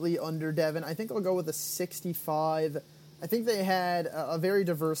slightly under Devin. I think I'll go with a 65. I think they had a very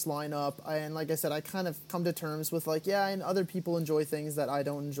diverse lineup, and like I said, I kind of come to terms with and other people enjoy things that I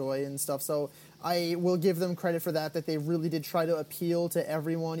don't enjoy and stuff, so I will give them credit for that they really did try to appeal to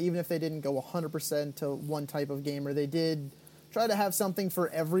everyone, even if they didn't go 100% to one type of gamer. They did try to have something for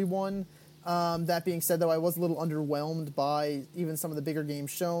everyone. That being said, though, I was a little underwhelmed by even some of the bigger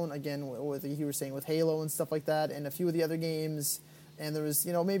games shown, again, what you were saying with Halo and stuff like that, and a few of the other games. And there was,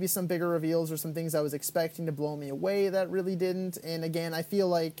 maybe some bigger reveals or some things I was expecting to blow me away that really didn't. And again, I feel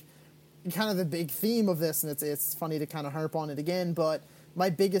like kind of the big theme of this, and it's funny to kind of harp on it again, but my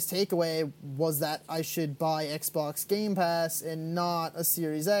biggest takeaway was that I should buy Xbox Game Pass and not a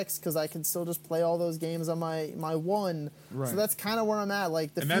Series X, because I can still just play all those games on my One. Right. So that's kind of where I'm at.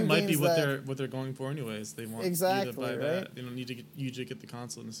 And that might be what they're going for anyways. They want you to buy right? that. They don't need to get the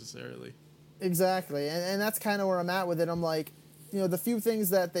console necessarily. Exactly. And that's kind of where I'm at with it. I'm like, the few things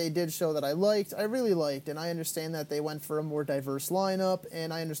that they did show that I really liked, and I understand that they went for a more diverse lineup,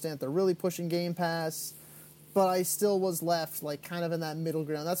 and I understand that they're really pushing Game Pass. but I still was left like kind of in that middle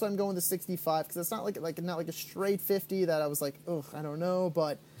ground. That's why I'm going to 65 because it's not like a straight 50 that I was like, oh, I don't know,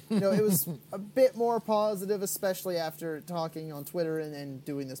 but it was a bit more positive, especially after talking on Twitter and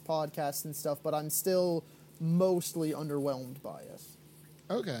doing this podcast and stuff. But I'm still mostly underwhelmed by it.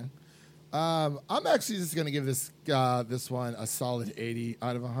 Okay. I'm actually just going to give this one a solid 80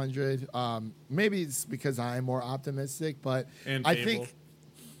 out of 100. Maybe it's because I'm more optimistic, but And I Fable. think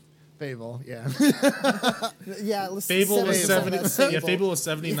Fable, yeah. Yeah, listen, Fable was 70 on 70. that Yeah, Fable was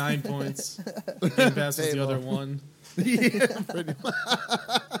 79 points. Game Pass was the Fable. other one. Yeah,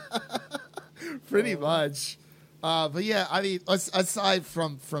 pretty much. But yeah, I mean, aside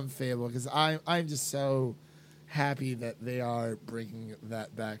from Fable, because I'm just so happy that they are bringing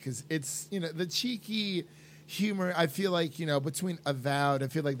that back, because it's the cheeky humor. I feel like between Avowed, I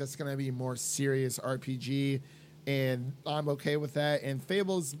feel like that's going to be more serious RPG, and I'm okay with that. And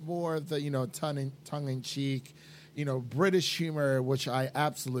Fable's more of the tongue in cheek, British humor, which I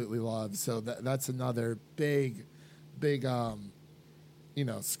absolutely love. So that's another big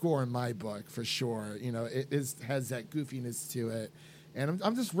score in my book for sure. It has that goofiness to it, and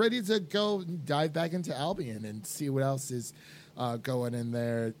I'm just ready to go dive back into Albion and see what else is going in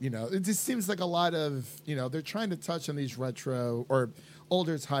there. It just seems like a lot of they're trying to touch on these retro or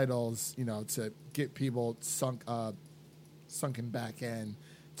older titles, to get people sunken back in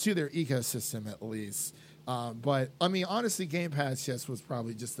to their ecosystem at least. But I mean, honestly, Game Pass was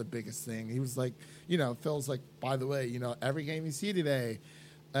probably just the biggest thing. He was like, Phil's like, by the way, every game you see today,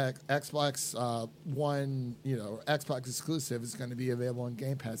 Xbox One, Xbox exclusive is going to be available on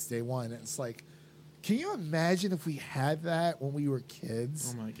Game Pass day one. And it's like, can you imagine if we had that when we were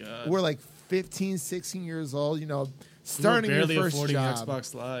kids? Oh my god, We're like 15, 16 years old, starting starting your barely first affording job.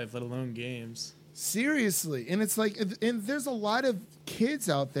 Xbox Live, let alone games. Seriously, and it's like, and there's a lot of kids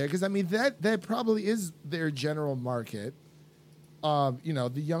out there, because I mean that probably is their general market.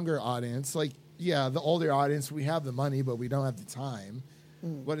 The younger audience, like the older audience, we have the money, but we don't have the time.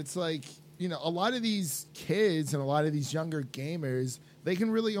 But it's like a lot of these kids and a lot of these younger gamers, they can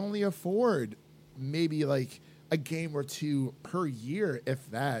really only afford maybe like a game or two per year, if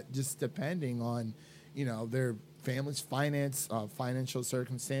that, just depending on their family's financial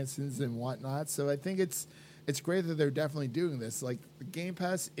circumstances and whatnot. So I think it's great that they're definitely doing this. Like, the Game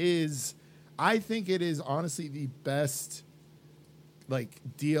Pass I think it is honestly the best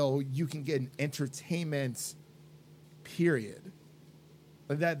deal you can get in entertainment, period.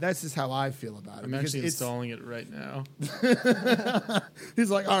 That's just how I feel about it. I'm actually installing it right now. He's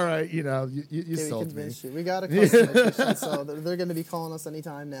like, all right, you Okay, sold me. we got a customer edition, so they're going to be calling us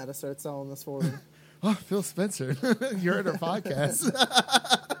anytime now to start selling this for them. Oh, Phil Spencer, you're at our podcast.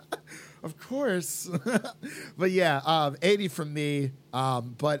 Of course. But yeah, 80 from me.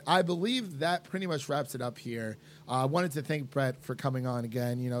 But I believe that pretty much wraps it up here. I wanted to thank Brett for coming on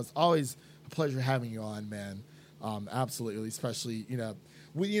again. It's always a pleasure having you on, man. Absolutely, especially,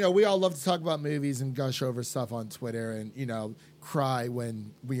 we all love to talk about movies and gush over stuff on Twitter and, cry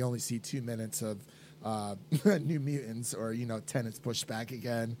when we only see 2 minutes of New Mutants or Tenet's pushed back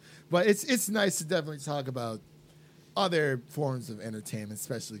again. But it's nice to definitely talk about other forms of entertainment,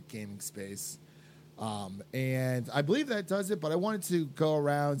 especially gaming space. And I believe that does it, but I wanted to go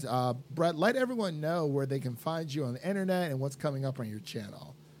around. Brett, let everyone know where they can find you on the internet and what's coming up on your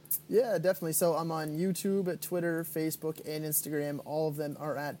channel. Yeah, definitely. So I'm on YouTube, Twitter, Facebook, and Instagram. All of them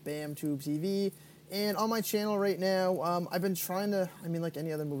are at BamTubeTV. And on my channel right now, I've been trying to, like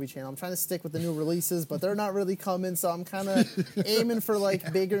any other movie channel, I'm trying to stick with the new releases, but they're not really coming, so I'm kind of aiming for,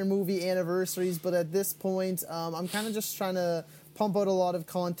 bigger movie anniversaries. But at this point, I'm kind of just trying to pump out a lot of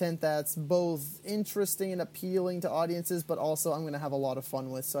content that's both interesting and appealing to audiences, but also I'm going to have a lot of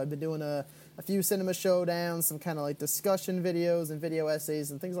fun with. So I've been doing a few cinema showdowns, some kind of, discussion videos and video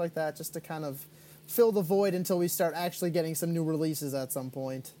essays and things like that, just to kind of fill the void until we start actually getting some new releases at some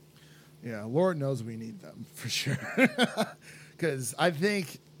point. Yeah, Lord knows we need them for sure. Because I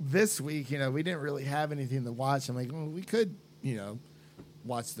think this week, we didn't really have anything to watch. I'm like, well, we could,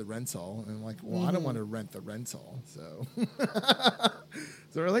 watch the rental. And I'm like, well, I don't want to rent the rental. So,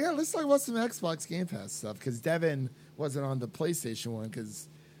 so we're like, yeah, let's talk about some Xbox Game Pass stuff. Because Devin wasn't on the PlayStation one because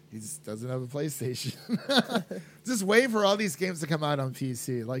he just doesn't have a PlayStation. Just waiting for all these games to come out on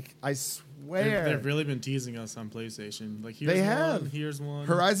PC. Like, I swear. They've really been teasing us on PlayStation. Here's one.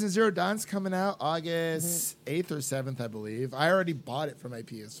 Horizon Zero Dawn's coming out August 8th or 7th, I believe. I already bought it for my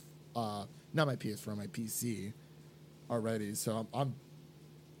not my PS4, my PC already. So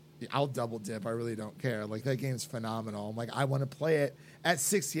I'll double dip. I really don't care. That game's phenomenal. I'm like, I want to play it at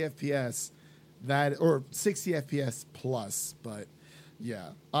 60 FPS, or 60 FPS plus, but Yeah.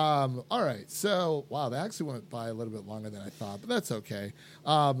 All right. So, wow, that actually went by a little bit longer than I thought, but that's okay.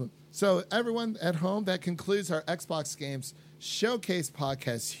 So, everyone at home, that concludes our Xbox Games Showcase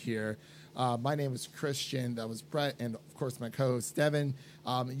podcast here. My name is Christian. That was Brett, and of course, my co-host Devin.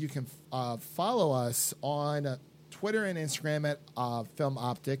 You can follow us on Twitter and Instagram at Film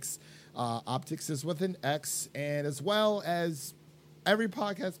Optics. Optics is with an X, and as well as every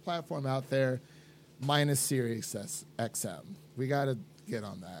podcast platform out there, minus Sirius XM. We got to get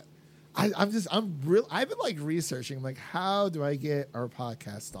on that. I've been like researching, like, how do I get our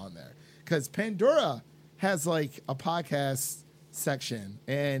podcast on there? Because Pandora has like a podcast section,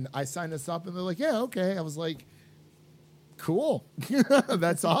 and I signed us up, and they're like, yeah, okay. I was like, cool.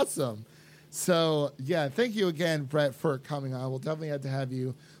 That's awesome. So, yeah, thank you again, Brett, for coming on. We'll definitely have to have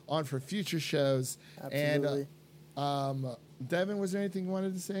you on for future shows. Absolutely. And Devin, was there anything you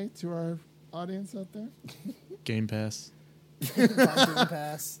wanted to say to our audience out there? Game Pass. Buy Game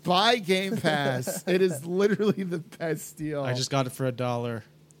Pass. Buy Game Pass. It is literally the best deal. I just got it for $1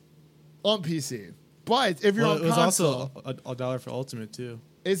 on PC. But if you're on it was console, also $1 for Ultimate too.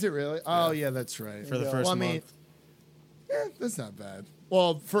 Is it really? Yeah. Oh, yeah, that's right. For the first month. Yeah, that's not bad.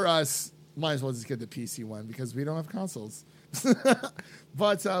 Well, for us, might as well just get the PC one because we don't have consoles.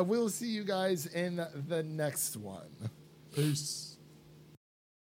 But we'll see you guys in the next one. Peace.